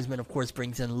advertisement, of course,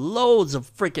 brings in loads of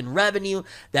freaking revenue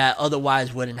that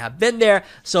otherwise wouldn't have been there.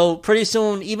 So pretty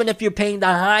soon, even if you're paying the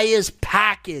highest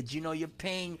package, you're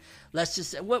paying, let's just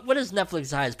say, what is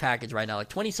Netflix's highest package right now? Like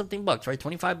 20 something bucks, right?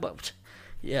 $25.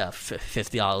 Yeah,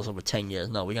 $50 over 10 years.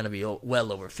 No, we're going to be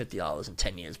well over $50 in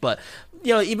 10 years. But,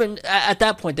 even at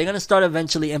that point, they're going to start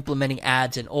eventually implementing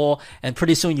ads and all, and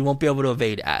pretty soon you won't be able to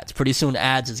evade ads. Pretty soon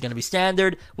ads is going to be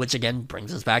standard, which again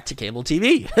brings us back to cable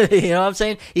TV. You know what I'm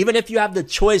saying? Even if you have the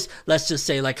choice, let's just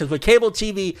say, because with cable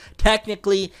TV,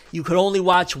 technically, you could only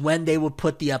watch when they would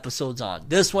put the episodes on.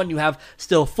 This one, you have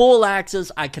still full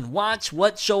access. I can watch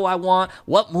what show I want,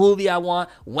 what movie I want,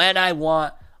 when I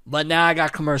want. But now I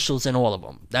got commercials in all of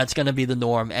them. That's going to be the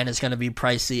norm, and it's going to be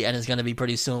pricey, and it's going to be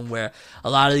pretty soon where a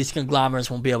lot of these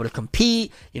conglomerates won't be able to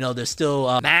compete. There's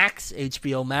still Max,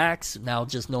 HBO Max, now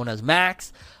just known as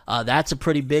Max. That's a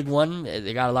pretty big one.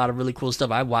 They got a lot of really cool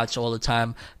stuff. I watch all the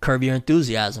time. Curb Your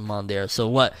Enthusiasm on there.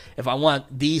 So if I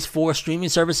want these 4 streaming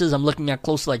services, I'm looking at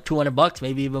close to like $200,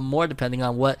 maybe even more, depending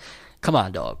on what. Come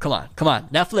on, dog. Come on.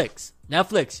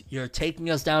 Netflix, you're taking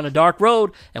us down a dark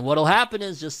road, and what'll happen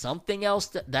is just something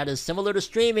else that is similar to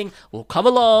streaming will come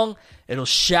along. It'll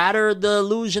shatter the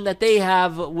illusion that they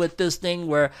have with this thing,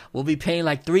 where we'll be paying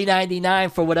like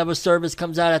 $3.99 for whatever service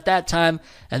comes out at that time,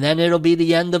 and then it'll be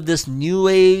the end of this new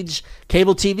age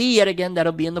cable TV yet again.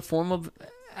 That'll be in the form of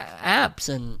apps.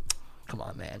 And come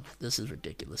on, man. This is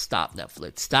ridiculous. Stop,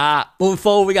 Netflix. Stop. Moving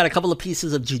forward, we got a couple of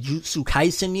pieces of Jujutsu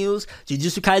Kaisen news.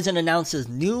 Jujutsu Kaisen announces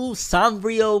new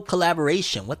Sanrio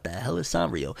collaboration. What the hell is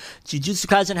Sanrio? Jujutsu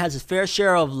Kaisen has its fair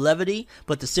share of levity,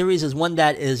 but the series is one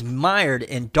that is mired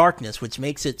in darkness, which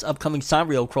makes its upcoming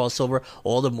Sanrio crossover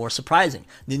all the more surprising.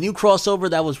 The new crossover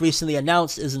that was recently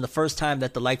announced isn't the first time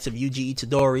that the likes of Yuji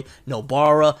Itadori,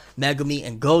 Nobara, Megumi,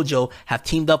 and Gojo have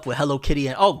teamed up with Hello Kitty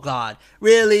and, oh god,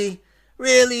 really?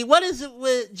 What is it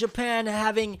with Japan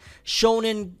having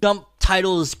shonen dump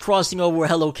titles crossing over with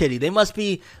Hello Kitty. They must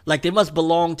be, like, they must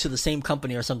belong to the same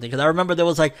company or something. Because I remember there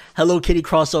was, like, Hello Kitty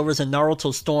crossovers in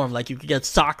Naruto Storm. Like, you could get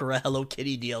Sakura Hello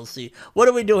Kitty DLC. What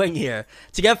are we doing here?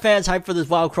 To get fans hyped for this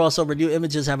wild crossover, new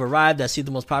images have arrived that see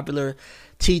the most popular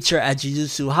teacher at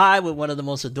Jujutsu High with one of the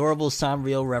most adorable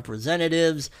Sanrio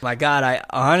representatives. My god, I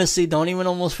honestly don't even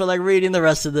almost feel like reading the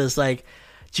rest of this. Like,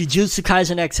 Jujutsu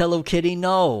Kaisen X Hello Kitty?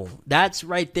 No. That's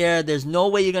right there. There's no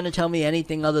way you're going to tell me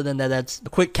anything other than that that's a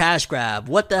quick cash grab.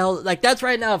 What the hell? Like, that's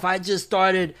right now. If I just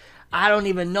started, I don't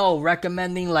even know,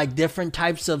 recommending like different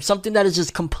types of something that is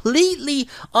just completely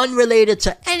unrelated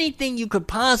to anything you could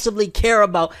possibly care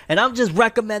about, and I'm just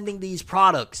recommending these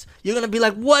products, you're going to be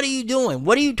like, what are you doing?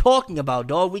 What are you talking about,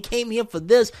 dog? We came here for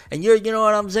this, and you know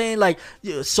what I'm saying? Like,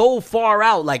 you're so far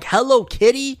out. Like, Hello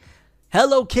Kitty?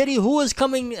 Hello Kitty? Who is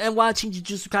coming and watching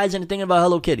Jujutsu Kaisen and thinking about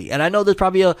Hello Kitty? And I know there's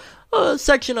probably a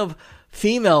section of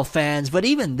female fans, but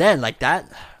even then, like that,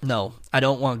 no, I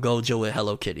don't want Gojo with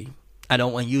Hello Kitty. I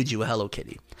don't want Yuji with Hello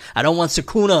Kitty. I don't want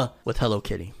Sukuna with Hello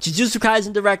Kitty. Jujutsu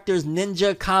Kaisen director's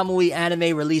Ninja Kamui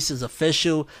anime releases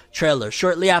official trailer.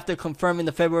 Shortly after confirming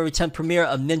the February 10th premiere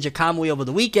of Ninja Kamui over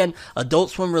the weekend,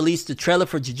 Adult Swim released the trailer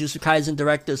for Jujutsu Kaisen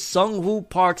director Sung-Woo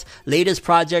Park's latest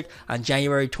project on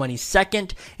January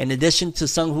 22nd. In addition to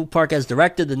Sung-Woo Park as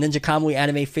director, the Ninja Kamui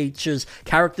anime features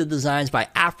character designs by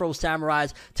Afro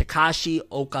Samurai's Takashi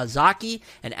Okazaki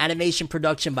and animation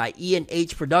production by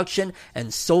E&H Production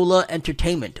and Sola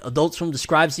Entertainment. Adult Swim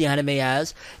describes the anime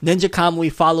as Ninja Kamui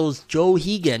follows Joe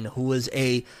Higan, who is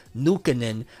a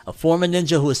Nukanin, a former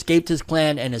ninja who escaped his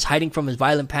clan and is hiding from his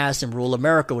violent past in rural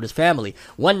America with his family.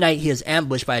 One night, he is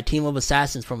ambushed by a team of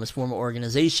assassins from his former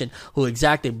organization who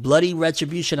exacted bloody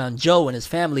retribution on Joe and his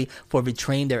family for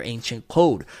betraying their ancient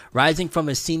code. Rising from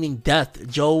his seeming death,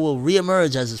 Joe will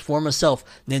reemerge as his former self,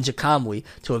 Ninja Kamui,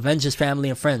 to avenge his family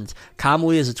and friends.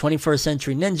 Kamui is a 21st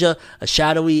century ninja, a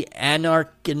shadowy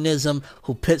anarchism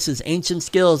who pits his ancient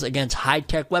skills against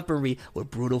high-tech weaponry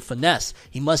with brutal finesse.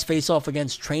 He must face off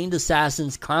against trained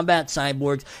assassins, combat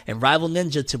cyborgs, and rival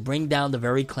ninja to bring down the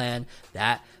very clan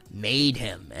that made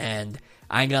him. And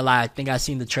I ain't gonna lie, I think I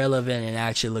seen the trailer of it and it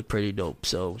actually looked pretty dope.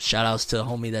 So shout outs to the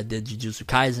homie that did Jujutsu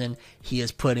Kaisen. He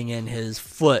is putting in his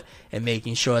foot and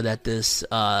making sure that this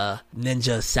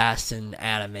ninja assassin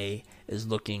anime is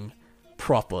looking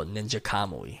proper. Ninja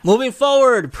Kamui. Moving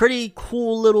forward, pretty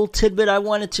cool little tidbit I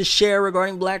wanted to share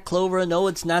regarding Black Clover. No,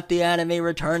 it's not the anime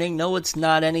returning. No, it's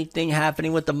not anything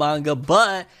happening with the manga,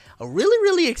 but a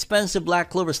really expensive Black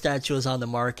Clover statue is on the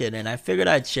market, and I figured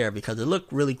I'd share because it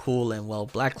looked really cool, and well,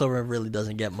 Black Clover really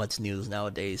doesn't get much news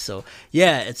nowadays. So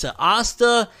yeah, it's an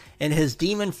Asta in his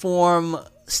demon form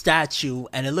statue,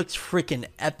 and it looks freaking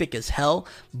epic as hell,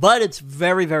 but it's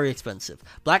very expensive.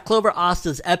 Black Clover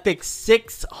Asta's epic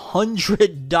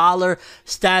 $600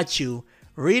 statue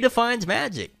redefines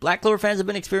magic. Black Clover fans have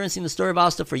been experiencing the story of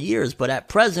Asta for years, but at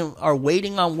present are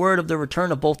waiting on word of the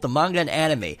return of both the manga and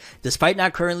anime. Despite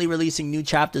not currently releasing new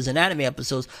chapters and anime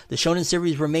episodes, the shonen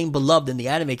series remain beloved in the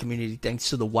anime community thanks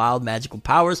to the wild magical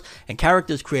powers and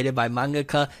characters created by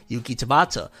mangaka Yuki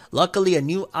Tabata. Luckily, a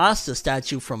new Asta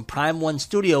statue from Prime One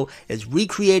Studio is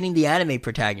recreating the anime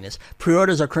protagonist.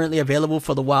 Pre-orders are currently available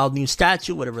for the wild new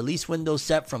statue with a release window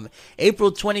set from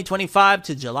April 2025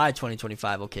 to July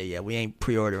 2025. Okay, yeah, we ain't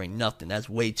pre-ordering nothing. That's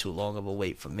way too long of a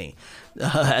wait for me.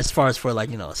 As far as for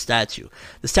a statue.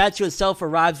 The statue itself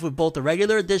arrives with both a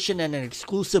regular edition and an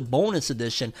exclusive bonus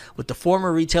edition, with the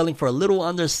former retailing for a little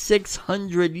under $600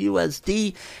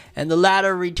 USD and the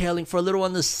latter retailing for a little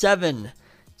under $7.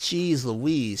 Jeez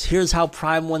Louise. Here's how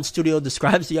Prime One Studio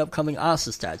describes the upcoming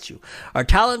Asta statue. Our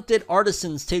talented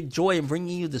artisans take joy in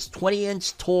bringing you this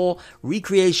 20-inch tall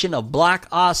recreation of Black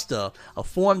Asta, a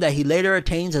form that he later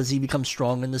attains as he becomes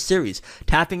strong in the series.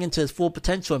 Tapping into his full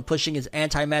potential and pushing his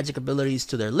anti-magic abilities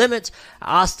to their limits,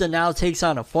 Asta now takes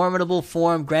on a formidable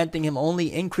form, granting him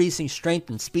only increasing strength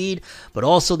and speed, but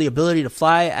also the ability to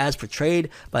fly as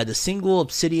portrayed by the single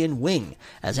obsidian wing.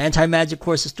 As anti-magic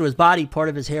courses through his body, part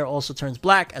of his hair also turns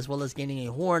black, as well as gaining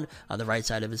a horn on the right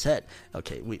side of his head.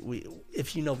 Okay, we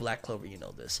if you know Black Clover, you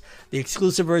know this. The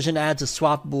exclusive version adds a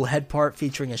swappable head part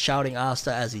featuring a shouting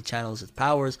Asta as he channels his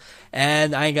powers,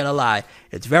 and I ain't gonna lie,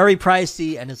 it's very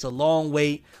pricey and it's a long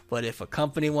wait, but if a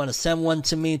company want to send one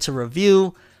to me to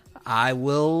review, I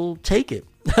will take it.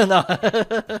 And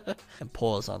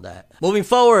pause on that. Moving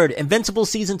forward, Invincible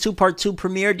Season 2 Part 2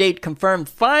 premiere date confirmed.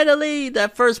 Finally!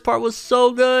 That first part was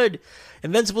so good.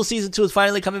 Invincible Season 2 is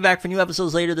finally coming back for new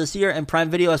episodes later this year, and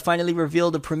Prime Video has finally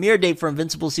revealed the premiere date for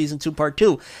Invincible Season 2 Part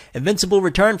 2. Invincible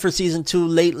returned for Season 2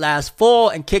 late last fall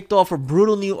and kicked off a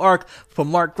brutal new arc for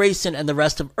Mark Grayson and the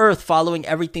rest of Earth following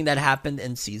everything that happened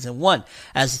in Season 1.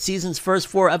 As the season's first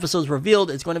 4 episodes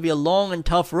revealed, it's going to be a long and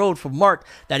tough road for Mark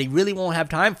that he really won't have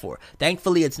time for.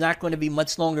 Thankfully, it's not going to be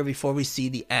much longer before we see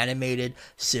the animated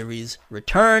series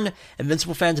return.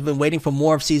 Invincible fans have been waiting for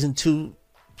more of Season 2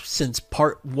 since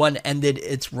Part 1 ended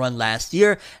its run last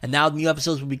year, and now new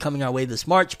episodes will be coming our way this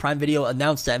March. Prime Video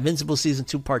announced that Invincible Season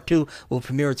 2 Part 2 will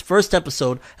premiere its first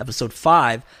episode, Episode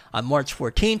 5, on March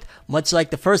 14th. Much like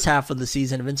the first half of the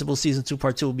season, Invincible Season 2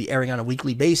 Part 2 will be airing on a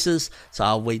weekly basis, so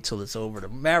I'll wait till it's over the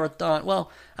marathon. Well,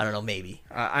 I don't know, maybe.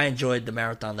 I enjoyed the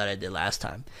marathon that I did last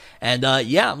time. And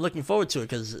yeah, I'm looking forward to it,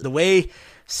 because the way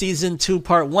Season 2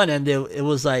 Part 1 ended, it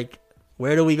was like,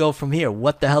 where do we go from here?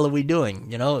 What the hell are we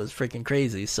doing? You know, it's freaking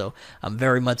crazy. So I'm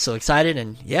very much so excited.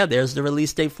 And yeah, there's the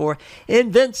release date for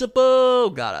Invincible.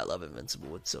 God, I love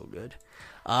Invincible. It's so good.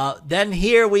 Then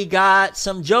here we got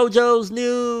some JoJo's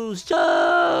news.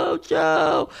 JoJo's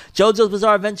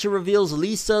Bizarre Adventure reveals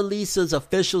Lisa's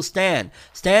official stand.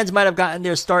 Stands might have gotten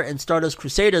their start in Stardust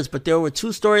Crusaders, but there were 2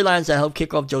 storylines that helped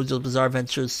kick off JoJo's Bizarre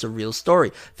Adventure's surreal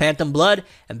story. Phantom Blood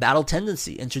and Battle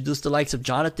Tendency introduced the likes of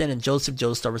Jonathan and Joseph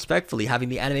Joestar respectively, having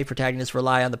the anime protagonists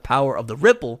rely on the power of the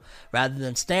ripple rather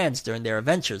than stands during their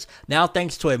adventures. Now,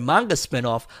 thanks to a manga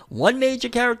spin-off, one major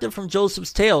character from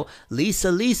Joseph's tale,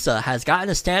 Lisa, has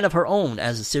gotten a stand of her own,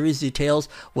 as the series details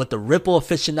what the ripple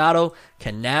aficionado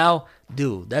can now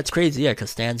do. That's crazy, yeah, because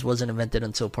stands wasn't invented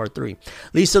until Part 3.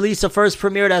 Lisa first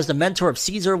premiered as the mentor of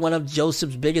Caesar, one of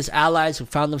Joseph's biggest allies who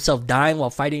found himself dying while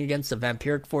fighting against the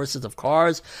vampiric forces of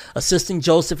Kars. Assisting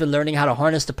Joseph in learning how to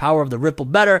harness the power of the ripple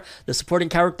better, the supporting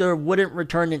character wouldn't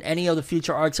return in any of the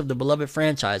future arcs of the beloved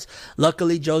franchise.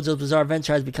 Luckily, JoJo's Bizarre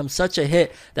Adventure has become such a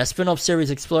hit that spin-off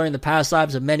series exploring the past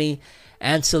lives of many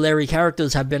ancillary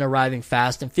characters have been arriving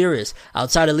fast and furious.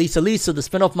 Outside of Lisa, the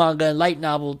spin-off manga and light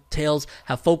novel tales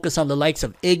have focused on the likes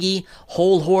of Iggy,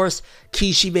 Whole Horse,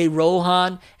 Kishibe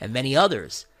Rohan, and many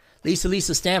others.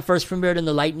 Lisa Stan first premiered in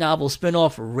the light novel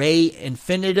spin-off Rey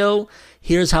Infinito.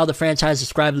 Here's how the franchise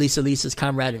described Lisa's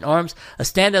comrade in arms. A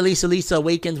stand that Lisa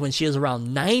awakens when she is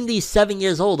around 97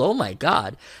 years old. Oh my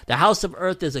god. The House of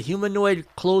Earth is a humanoid,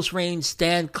 close-range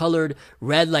stand colored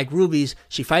red like rubies.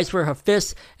 She fights with her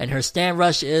fists, and her stand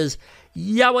rush is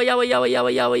Yawa.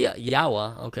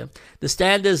 Okay. The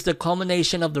stand is the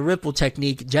culmination of the ripple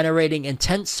technique, generating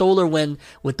intense solar wind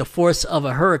with the force of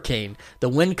a hurricane. The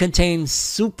wind contains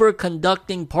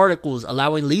superconducting particles,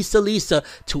 allowing Lisa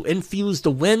to infuse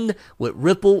the wind with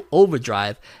ripple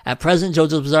overdrive. At present,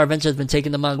 JoJo's Bizarre Adventure has been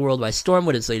taking the manga world by storm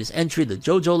with its latest entry, the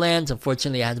JoJo Lands.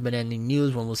 Unfortunately, there hasn't been any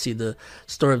news when we'll see the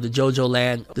story of the JoJo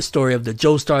Land, the story of the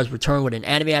Joestar's return with an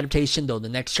anime adaptation, though the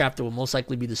next chapter will most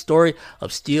likely be the story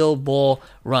of Steel Ball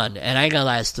Run. And I ain't gonna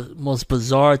lie, it's the most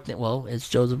bizarre thing. Well, it's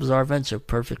JoJo's Bizarre Adventure,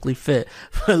 perfectly fit.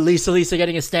 Lisa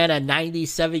getting a stand at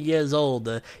 97 years old.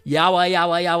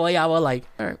 Yawa, like,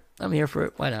 alright, I'm here for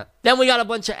it. Why not? Then we got a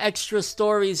bunch of extra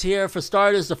stories here. For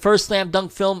starters, the first Slam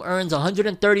Dunk film earns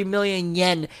 130 million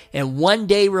yen in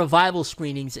one-day revival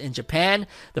screenings in Japan.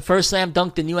 The first Slam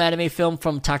Dunk, the new anime film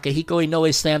from Takahiko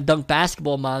Inoue Slam Dunk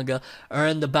basketball manga,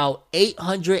 earned about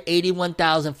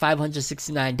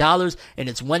 $881,569 in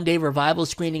its one-day revival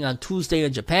screening on Tuesday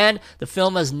in Japan. The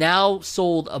film has now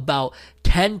sold about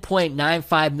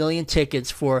 10.95 million tickets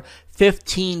for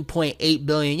 15.8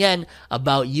 billion yen,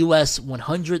 about US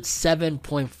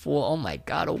 107.4. Oh my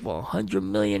god, over $100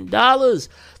 million. The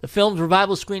film's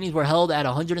revival screenings were held at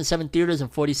 107 theaters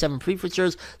and 47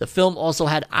 prefeatures. The film also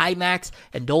had IMAX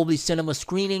and Dolby Cinema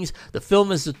screenings. The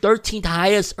film is the 13th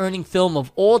highest earning film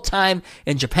of all time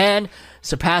in Japan,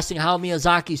 surpassing Hayao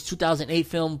Miyazaki's 2008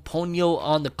 film Ponyo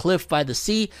on the Cliff by the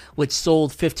Sea, which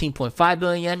sold 15.5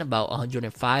 billion yen, about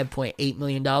 $105.8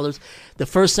 million. The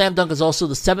first Slam Dunk is also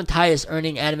the 7th highest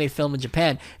earning anime film in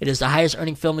Japan. It is the highest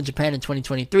earning film in Japan in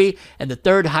 2023, and the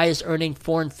 3rd highest earning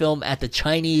foreign film at the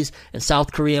Chinese and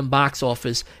South Korean box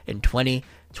office in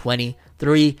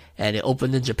 2023, and it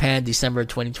opened in Japan December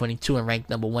 2022 and ranked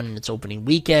number 1 in its opening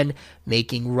weekend,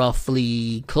 making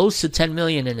roughly close to 10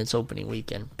 million in its opening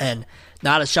weekend. And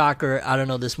not a shocker, I don't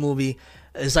know, this movie,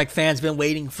 it's like fans been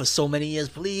waiting for so many years.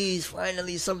 Please,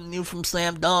 finally something new from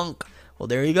Slam Dunk. Well,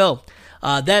 there you go.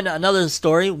 Then another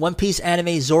story, One Piece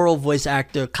anime Zoro voice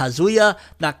actor Kazuya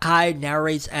Nakai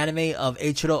narrates anime of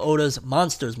Eiichiro Oda's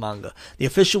Monsters manga. The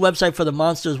official website for the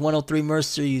Monsters 103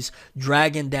 Mercenaries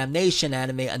Dragon Damnation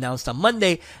anime announced on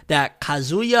Monday that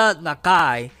Kazuya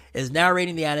Nakai is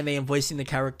narrating the anime and voicing the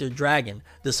character Dragon.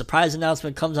 The surprise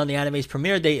announcement comes on the anime's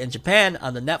premiere date in Japan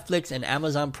on the Netflix and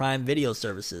Amazon Prime video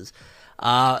services.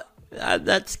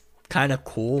 That's kind of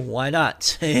cool. Why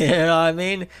not? You know what I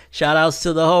mean? Shout outs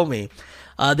to the homie.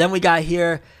 Then we got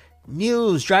here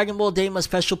news, Dragon Ball Daima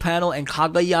special panel and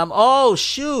Kageyama. Oh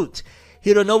shoot,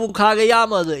 Hironobu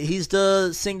Kageyama. He's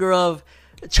the singer of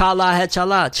Chala He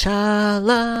Chala,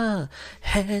 Chala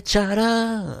He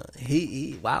Chala.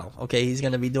 He wow. Okay, he's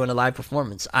gonna be doing a live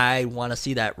performance. I want to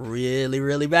see that really,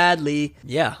 really badly.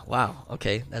 Yeah, wow.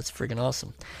 Okay, that's freaking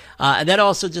awesome. And then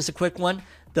also just a quick one.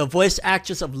 The voice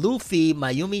actress of Luffy,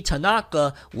 Mayumi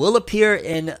Tanaka, will appear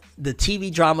in the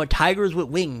TV drama Tigers with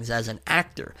Wings as an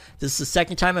actor. This is the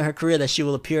second time in her career that she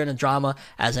will appear in a drama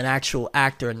as an actual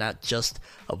actor and not just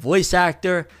a voice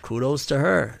actor. Kudos to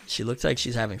her. She looks like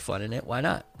she's having fun in it. Why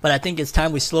not? But I think it's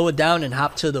time we slow it down and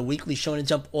hop to the weekly Shonen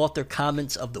Jump author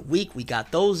comments of the week. We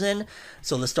got those in.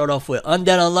 So let's start off with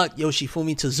Undead Unluck,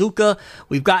 Yoshifumi Tezuka.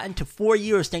 We've gotten to 4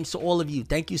 years thanks to all of you.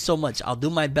 Thank you so much. I'll do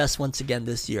my best once again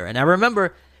this year. And I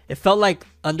remember it felt like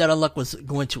Undead Unluck was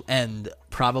going to end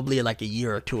probably like a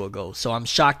year or two ago. So I'm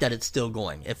shocked that it's still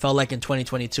going. It felt like in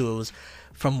 2022 it was,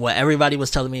 from what everybody was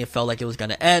telling me, it felt like it was going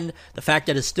to end. The fact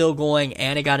that it's still going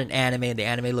and it got an anime, the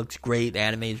anime looks great, the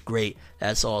anime is great,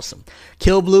 that's awesome.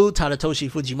 Kill Blue, Tadatoshi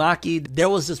Fujimaki. There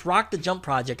was this Rock the Jump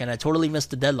project and I totally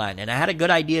missed the deadline, and I had a good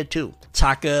idea too.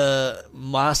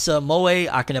 Takamasa Moe,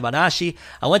 Akane Banashi.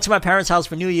 I went to my parents' house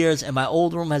for New Year's and my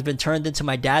old room has been turned into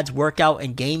my dad's workout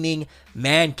and gaming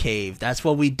man cave. That's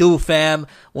what we do, fam.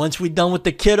 Once we done with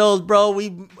the kiddos, bro,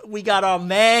 we got our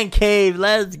man cave.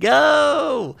 Let's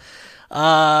go.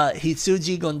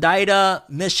 Hitsuji Gondaida,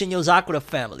 Mission Yozakura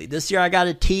family. This year I got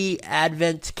a tea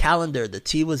advent calendar. The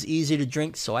tea was easy to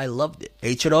drink, so I loved it.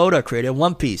 Eiichiro Oda created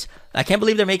One Piece. I can't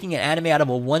believe they're making an anime out of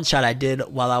a one-shot I did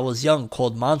while I was young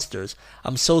called Monsters.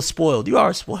 I'm so spoiled. You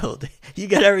are spoiled. You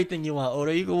get everything you want,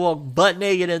 Oda. You can walk butt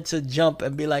naked into Jump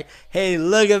and be like, hey,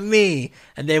 look at me.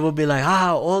 And they will be like,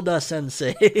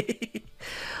 Oda-sensei. We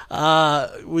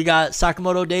got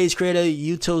Sakamoto Days creator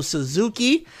Yuto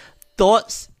Suzuki.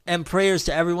 Thoughts and prayers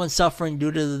to everyone suffering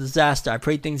due to the disaster. I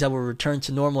pray things that will return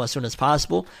to normal as soon as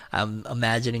possible. I'm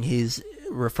imagining he's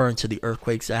referring to the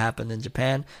earthquakes that happened in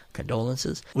Japan.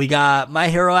 Condolences. We got My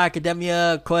Hero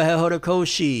Academia, Koihei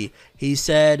Horikoshi. He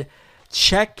said,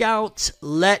 check out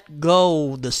Let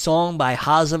Go, the song by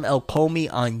Hazem El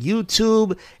Komi on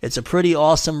YouTube. It's a pretty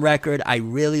awesome record. I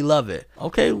really love it.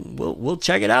 Okay, we'll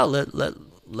check it out.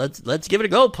 Let's give it a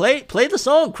go. Play the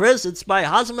song, Chris. It's by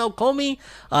Hazem El Komi.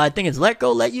 I think it's Let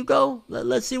Go, Let You Go.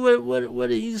 Let's see what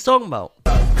he's talking about.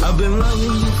 I've been loving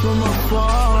you from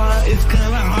afar. It's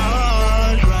kinda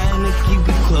hard trying to keep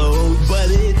it close, but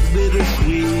it's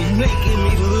bittersweet, making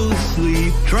me lose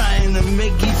sleep, trying to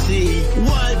make you see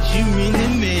what you mean to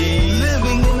me.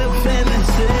 Living in a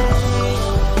fantasy.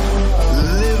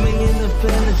 Living in a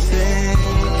fantasy.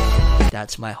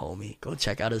 That's my homie. Go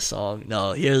check out his song.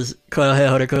 No, here's Koihei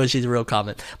Horikoshi's real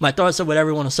comment. My thoughts are with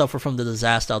everyone who suffered from the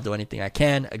disaster. I'll do anything I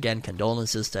can. Again,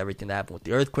 condolences to everything that happened with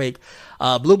the earthquake.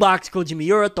 Blue Box, Koji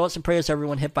Miura. Thoughts and prayers to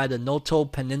everyone hit by the Noto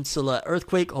Peninsula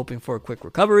earthquake. Hoping for a quick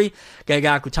recovery. Gege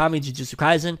Akutami, Jujutsu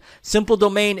Kaisen. Simple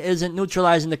domain isn't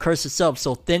neutralizing the curse itself,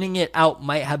 so thinning it out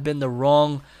might have been the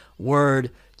wrong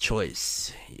word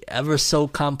choice. Ever so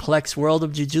complex world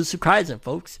of Jujutsu Kaisen,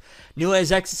 folks. New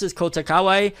Age Exorcist Kota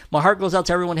Kawai. My heart goes out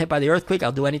to everyone hit by the earthquake.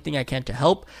 I'll do anything I can to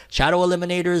help. Shadow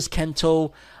Eliminators,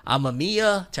 Kento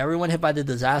Amamiya. To everyone hit by the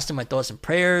disaster, my thoughts and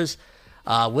prayers.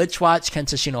 Witch Watch,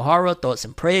 Kenta Shinohara. Thoughts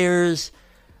and prayers.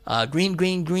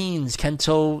 Greens,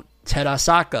 Kento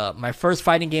Terasaka. My first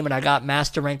fighting game and I got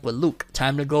master rank with Luke.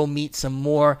 Time to go meet some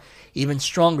more, even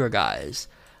stronger guys.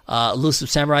 Elusive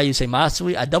Samurai Yusei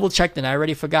Masui. I double checked and I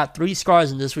already forgot 3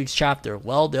 scars in this week's chapter.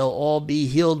 Well, they'll all be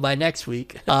healed by next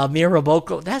week.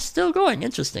 Miraboko. That's still going.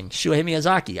 Interesting. Shuhei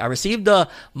Miyazaki. I received the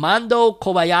Mando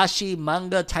Kobayashi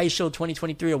Manga Taisho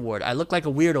 2023 award. I look like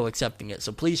a weirdo accepting it,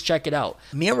 so please check it out.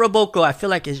 Miraboko, I feel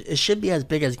like it should be as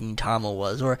big as Gintama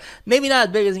was, or maybe not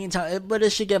as big as Gintama, but it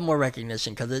should get more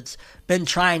recognition because it's been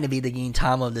trying to be the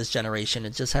Gintama of this generation.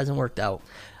 It just hasn't worked out.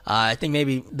 I think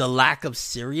maybe the lack of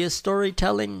serious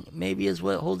storytelling maybe is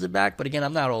what holds it back. But again,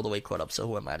 I'm not all the way caught up, so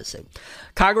who am I to say?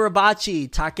 Kagurabachi,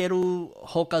 Takeru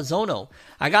Hokazono.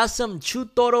 I got some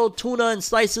chutoro tuna and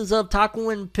slices of taku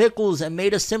and pickles and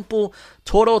made a simple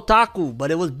toro taku, but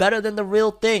it was better than the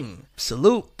real thing.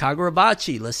 Salute,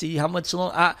 Kagurabachi. Let's see how much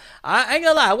long. I ain't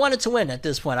gonna lie, I wanted to win at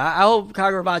this point. I hope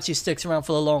Kagurabachi sticks around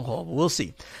for the long haul, but we'll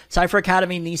see. Cypher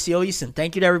Academy, Nisio Eason.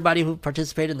 Thank you to everybody who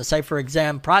participated in the Cypher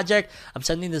exam project. I'm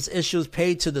sending this issues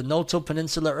paid to the Noto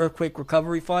Peninsula Earthquake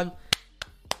Recovery Fund.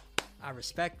 I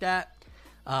respect that.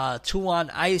 Two on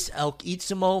Ice, Elk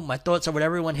Itsumo. My thoughts are with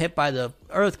everyone hit by the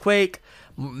earthquake.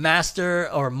 Martial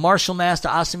Master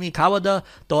Asumi Kawada.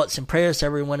 Thoughts and prayers to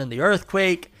everyone in the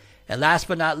earthquake. And last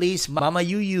but not least, Mama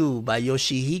Yuyu by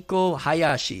Yoshihiko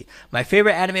Hayashi. My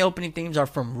favorite anime opening themes are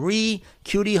from Re,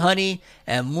 Cutie Honey,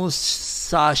 and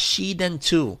Musashiden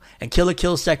 2. And Kill la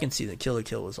Kill second season. Kill la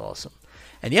Kill was awesome.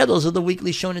 And yeah, those are the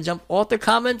weekly Shonen Jump author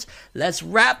comments. Let's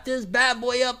wrap this bad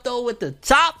boy up, though, with the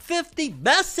top 50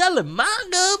 best-selling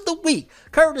manga of the week,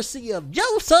 courtesy of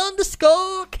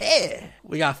Jose_Care.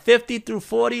 We got 50 through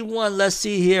 41. Let's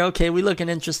see here. Okay, we're looking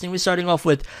interesting. We're starting off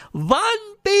with One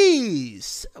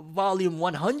Piece, volume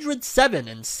 107,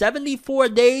 in 74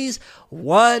 days,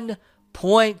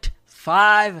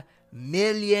 1.5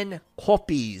 million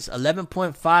copies,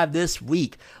 11.5 this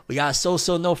week. We got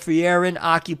Soso no Frieren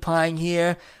occupying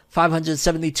here,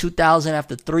 572,000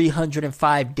 after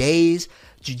 305 days.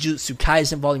 Jujutsu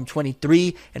Kaisen volume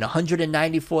 23 in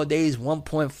 194 days,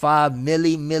 1.5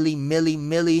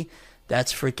 milli.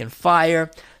 That's freaking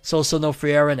fire. Soso no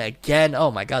Frieren again.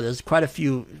 Oh my god, there's quite a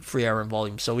few Frieren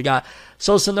volumes. So we got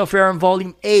Soso no Frieren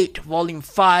volume 8, volume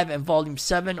 5, and volume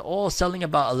 7, all selling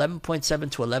about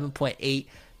 11.7 to 11.8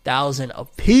 thousand a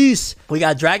piece. We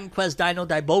got Dragon Quest Dino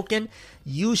Daiboken,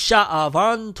 Yusha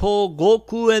Avanto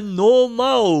Goku and no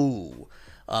Mo,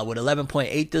 with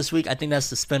 11.8 this week. I think that's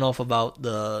the spinoff about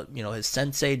the, his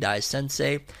sensei, Dai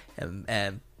Sensei,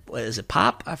 and what is it,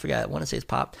 Pop? I forgot. I want to say it's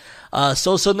Pop.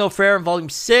 Soso no Frieren volume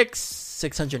 6,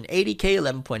 680k,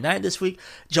 11.9 this week.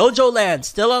 JoJo Land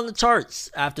still on the charts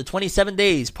after 27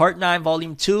 days. Part 9,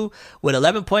 Volume 2 with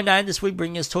 11.9 this week,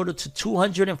 bringing his total to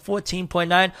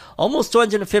 214.9, almost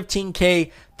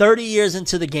 215k. 30 years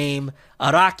into the game,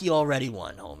 Araki already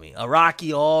won, homie.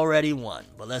 Araki already won.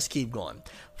 But let's keep going.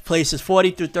 Places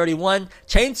 40 through 31.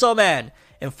 Chainsaw Man.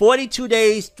 In 42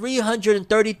 days,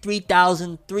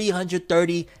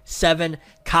 333,337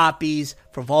 copies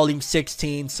for Volume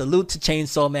 16. Salute to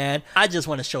Chainsaw Man. I just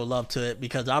want to show love to it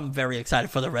because I'm very excited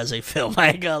for the Reze film. I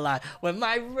ain't gonna lie. When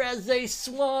my Reze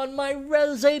Swan, my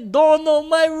Reze Dono,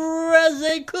 my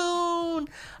Reze Kun.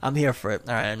 I'm here for it.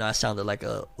 All right, I know I sounded like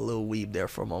a little weeb there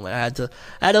for a moment. I had to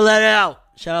let it out.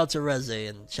 Shout out to Reze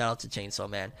and shout out to Chainsaw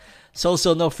Man.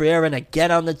 Soso no Frieren again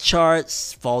on the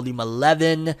charts. Volume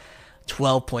 11.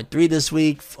 12.3 this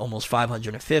week, almost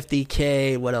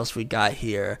 550k. What else we got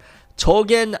here?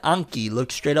 Togen Anki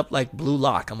looks straight up like Blue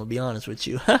Lock. I'm gonna be honest with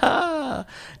you.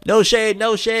 No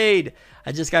shade.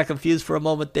 I just got confused for a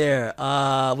moment there.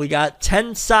 We got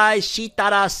Tensai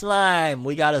Shitara Slime.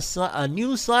 We got a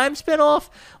new slime spinoff.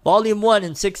 Volume 1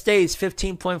 in 6 days,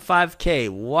 15.5k.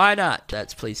 Why not?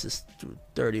 That's places through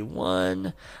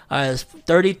 31.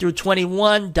 30 through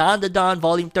 21. Don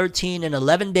Volume 13 in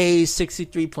 11 days,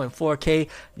 63.4k.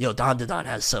 Yo, Don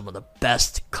has some of the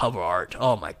best cover art.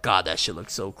 Oh my god, that shit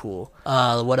looks so cool.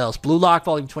 What else? Blue Lock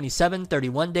Volume 27,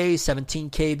 31 days,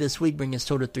 17k this week, bringing his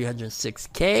total to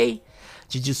 306k.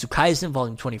 Jujutsu Kaisen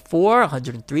Volume 24,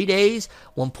 103 days,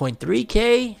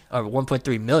 1.3k, or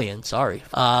 1.3 million, sorry.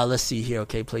 Let's see here,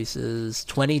 okay, places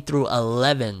 20 through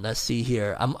 11, let's see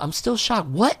here. I'm still shocked.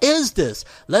 What is this?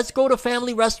 Let's Go to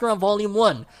Family Restaurant Volume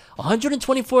 1,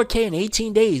 124k in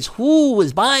 18 days. Who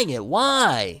is buying it?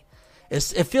 Why?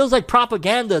 It feels like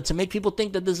propaganda to make people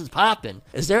think that this is popping.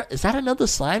 Is that another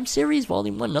slime series?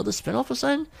 Volume 1, another spinoff or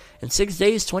something? In 6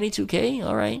 days, 22k?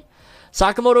 Alright.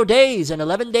 Sakamoto Days in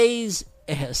 11 days.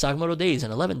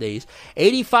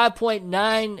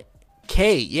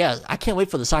 85.9k. Yeah, I can't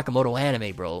wait for the Sakamoto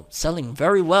anime, bro. Selling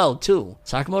very well, too.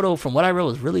 Sakamoto, from what I read,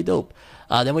 was really dope.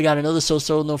 Then we got another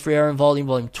Soso no Frieren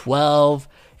Volume 12.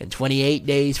 In 28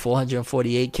 days,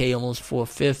 448k, almost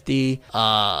 450.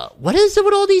 What is it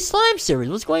with all these slime series?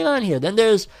 What's going on here? Then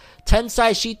there's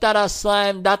Tensai Shitara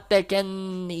Slime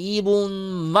Datteken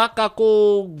Ibun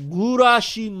Makako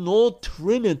Gurashi no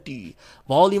Trinity.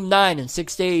 Volume 9 in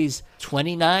 6 days,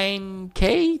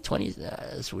 29k? 20,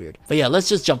 that's weird. But yeah, let's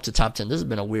just jump to top 10. This has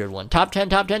been a weird one. Top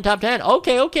 10. Okay.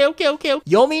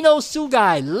 Yomi no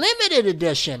Sugai, limited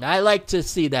edition. I like to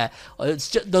see that. It's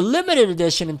just the limited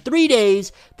edition in 3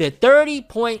 days. They're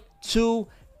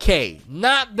 30.2k.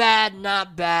 Not bad.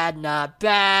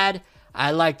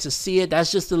 I like to see it.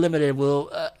 That's just the limited. We'll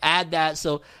add that.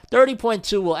 So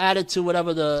 30.2, we'll add it to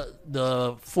whatever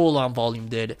the full-on volume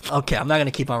did. Okay, I'm not going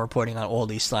to keep on reporting on all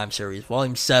these slime series.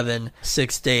 Volume 7,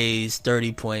 6 days,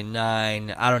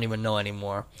 30.9. I don't even know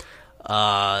anymore.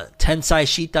 Tensai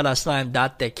Shitara Slime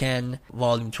Datteken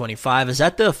Volume 25. Is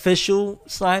that the official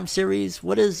slime series?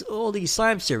 What is all these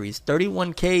slime series?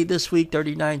 31k this week,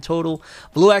 39 total.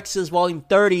 Blue X's Volume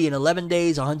 30 in 11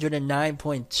 days,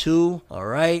 109.2. All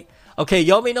right. Okay,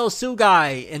 Yomi no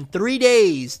Tsugai in 3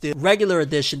 days, the regular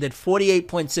edition did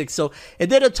 48.6. So it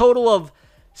did a total of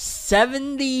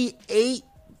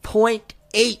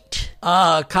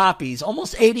 78.8 copies,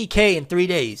 almost 80K in 3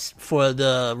 days for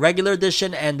the regular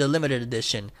edition and the limited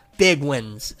edition. Big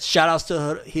wins. Shout outs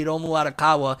to Hiromu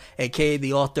Arakawa, aka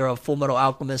the author of Full Metal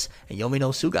Alchemist and Yomi no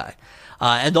Tsugai.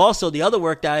 And also the other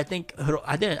work that I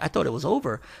thought it was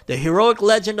over. The Heroic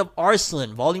Legend of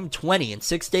Arslan, Volume 20, in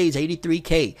 6 days,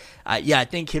 83K. I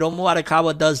think Hiromu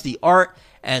Arakawa does the art,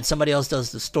 and somebody else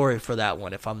does the story for that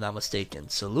one, if I'm not mistaken.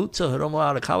 Salute to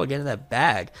Hiromu Arakawa getting that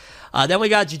bag. Then we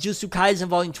got Jujutsu Kaisen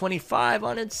Volume 25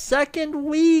 on its second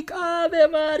week. Ave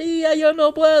Maria, yo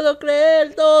no puedo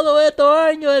creer todo esto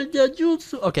año el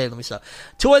Jujutsu. Okay, let me stop.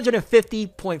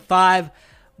 250.5.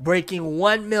 Breaking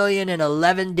 1 million in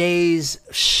 11 days.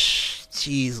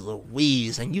 Jeez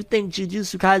Louise. And you think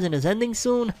Jujutsu Kaisen is ending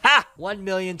soon? Ha!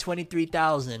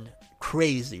 1,023,000.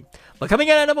 Crazy. But coming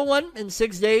in at number 1 in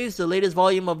 6 days, the latest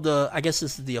volume of the, I guess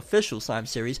this is the official slime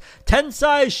series,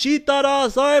 Tensai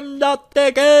Shitara Slime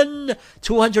Datteken.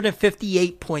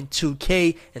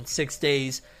 258.2K in 6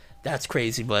 days. That's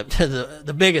crazy, but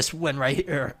the biggest win right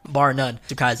here, bar none,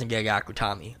 Jujutsu Kaisen Gegaku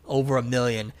Tami. Over 1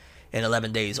 million in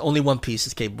 11 days. Only One Piece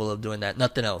is capable of doing that.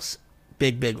 Nothing else.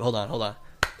 Big. Hold on.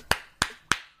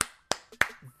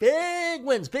 Big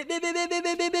wins. Big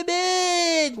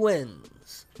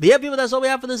wins. But yeah, people, that's all we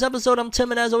have for this episode. I'm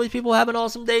Tim, and as always, people, have an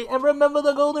awesome day. And remember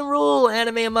the golden rule,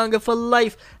 anime and manga for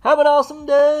life. Have an awesome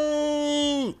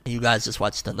day. You guys just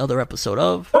watched another episode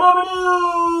of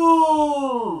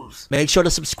News. Make sure to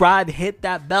subscribe, hit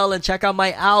that bell, and check out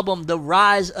my album, The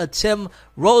Rise of Tim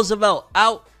Roosevelt,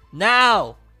 out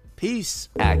now. Peace.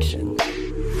 Action.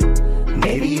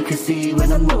 Maybe you can see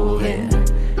when I'm moving.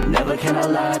 Never can I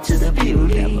lie to the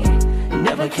beauty.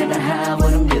 Never can I hide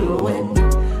what I'm doing.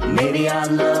 Maybe our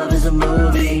love is a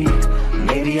movie.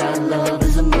 Maybe our love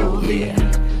is a movie.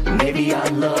 Maybe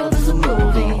our love is a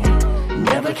movie.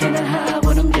 Never can I hide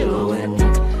what I'm doing.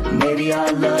 Maybe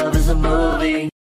our love is a movie.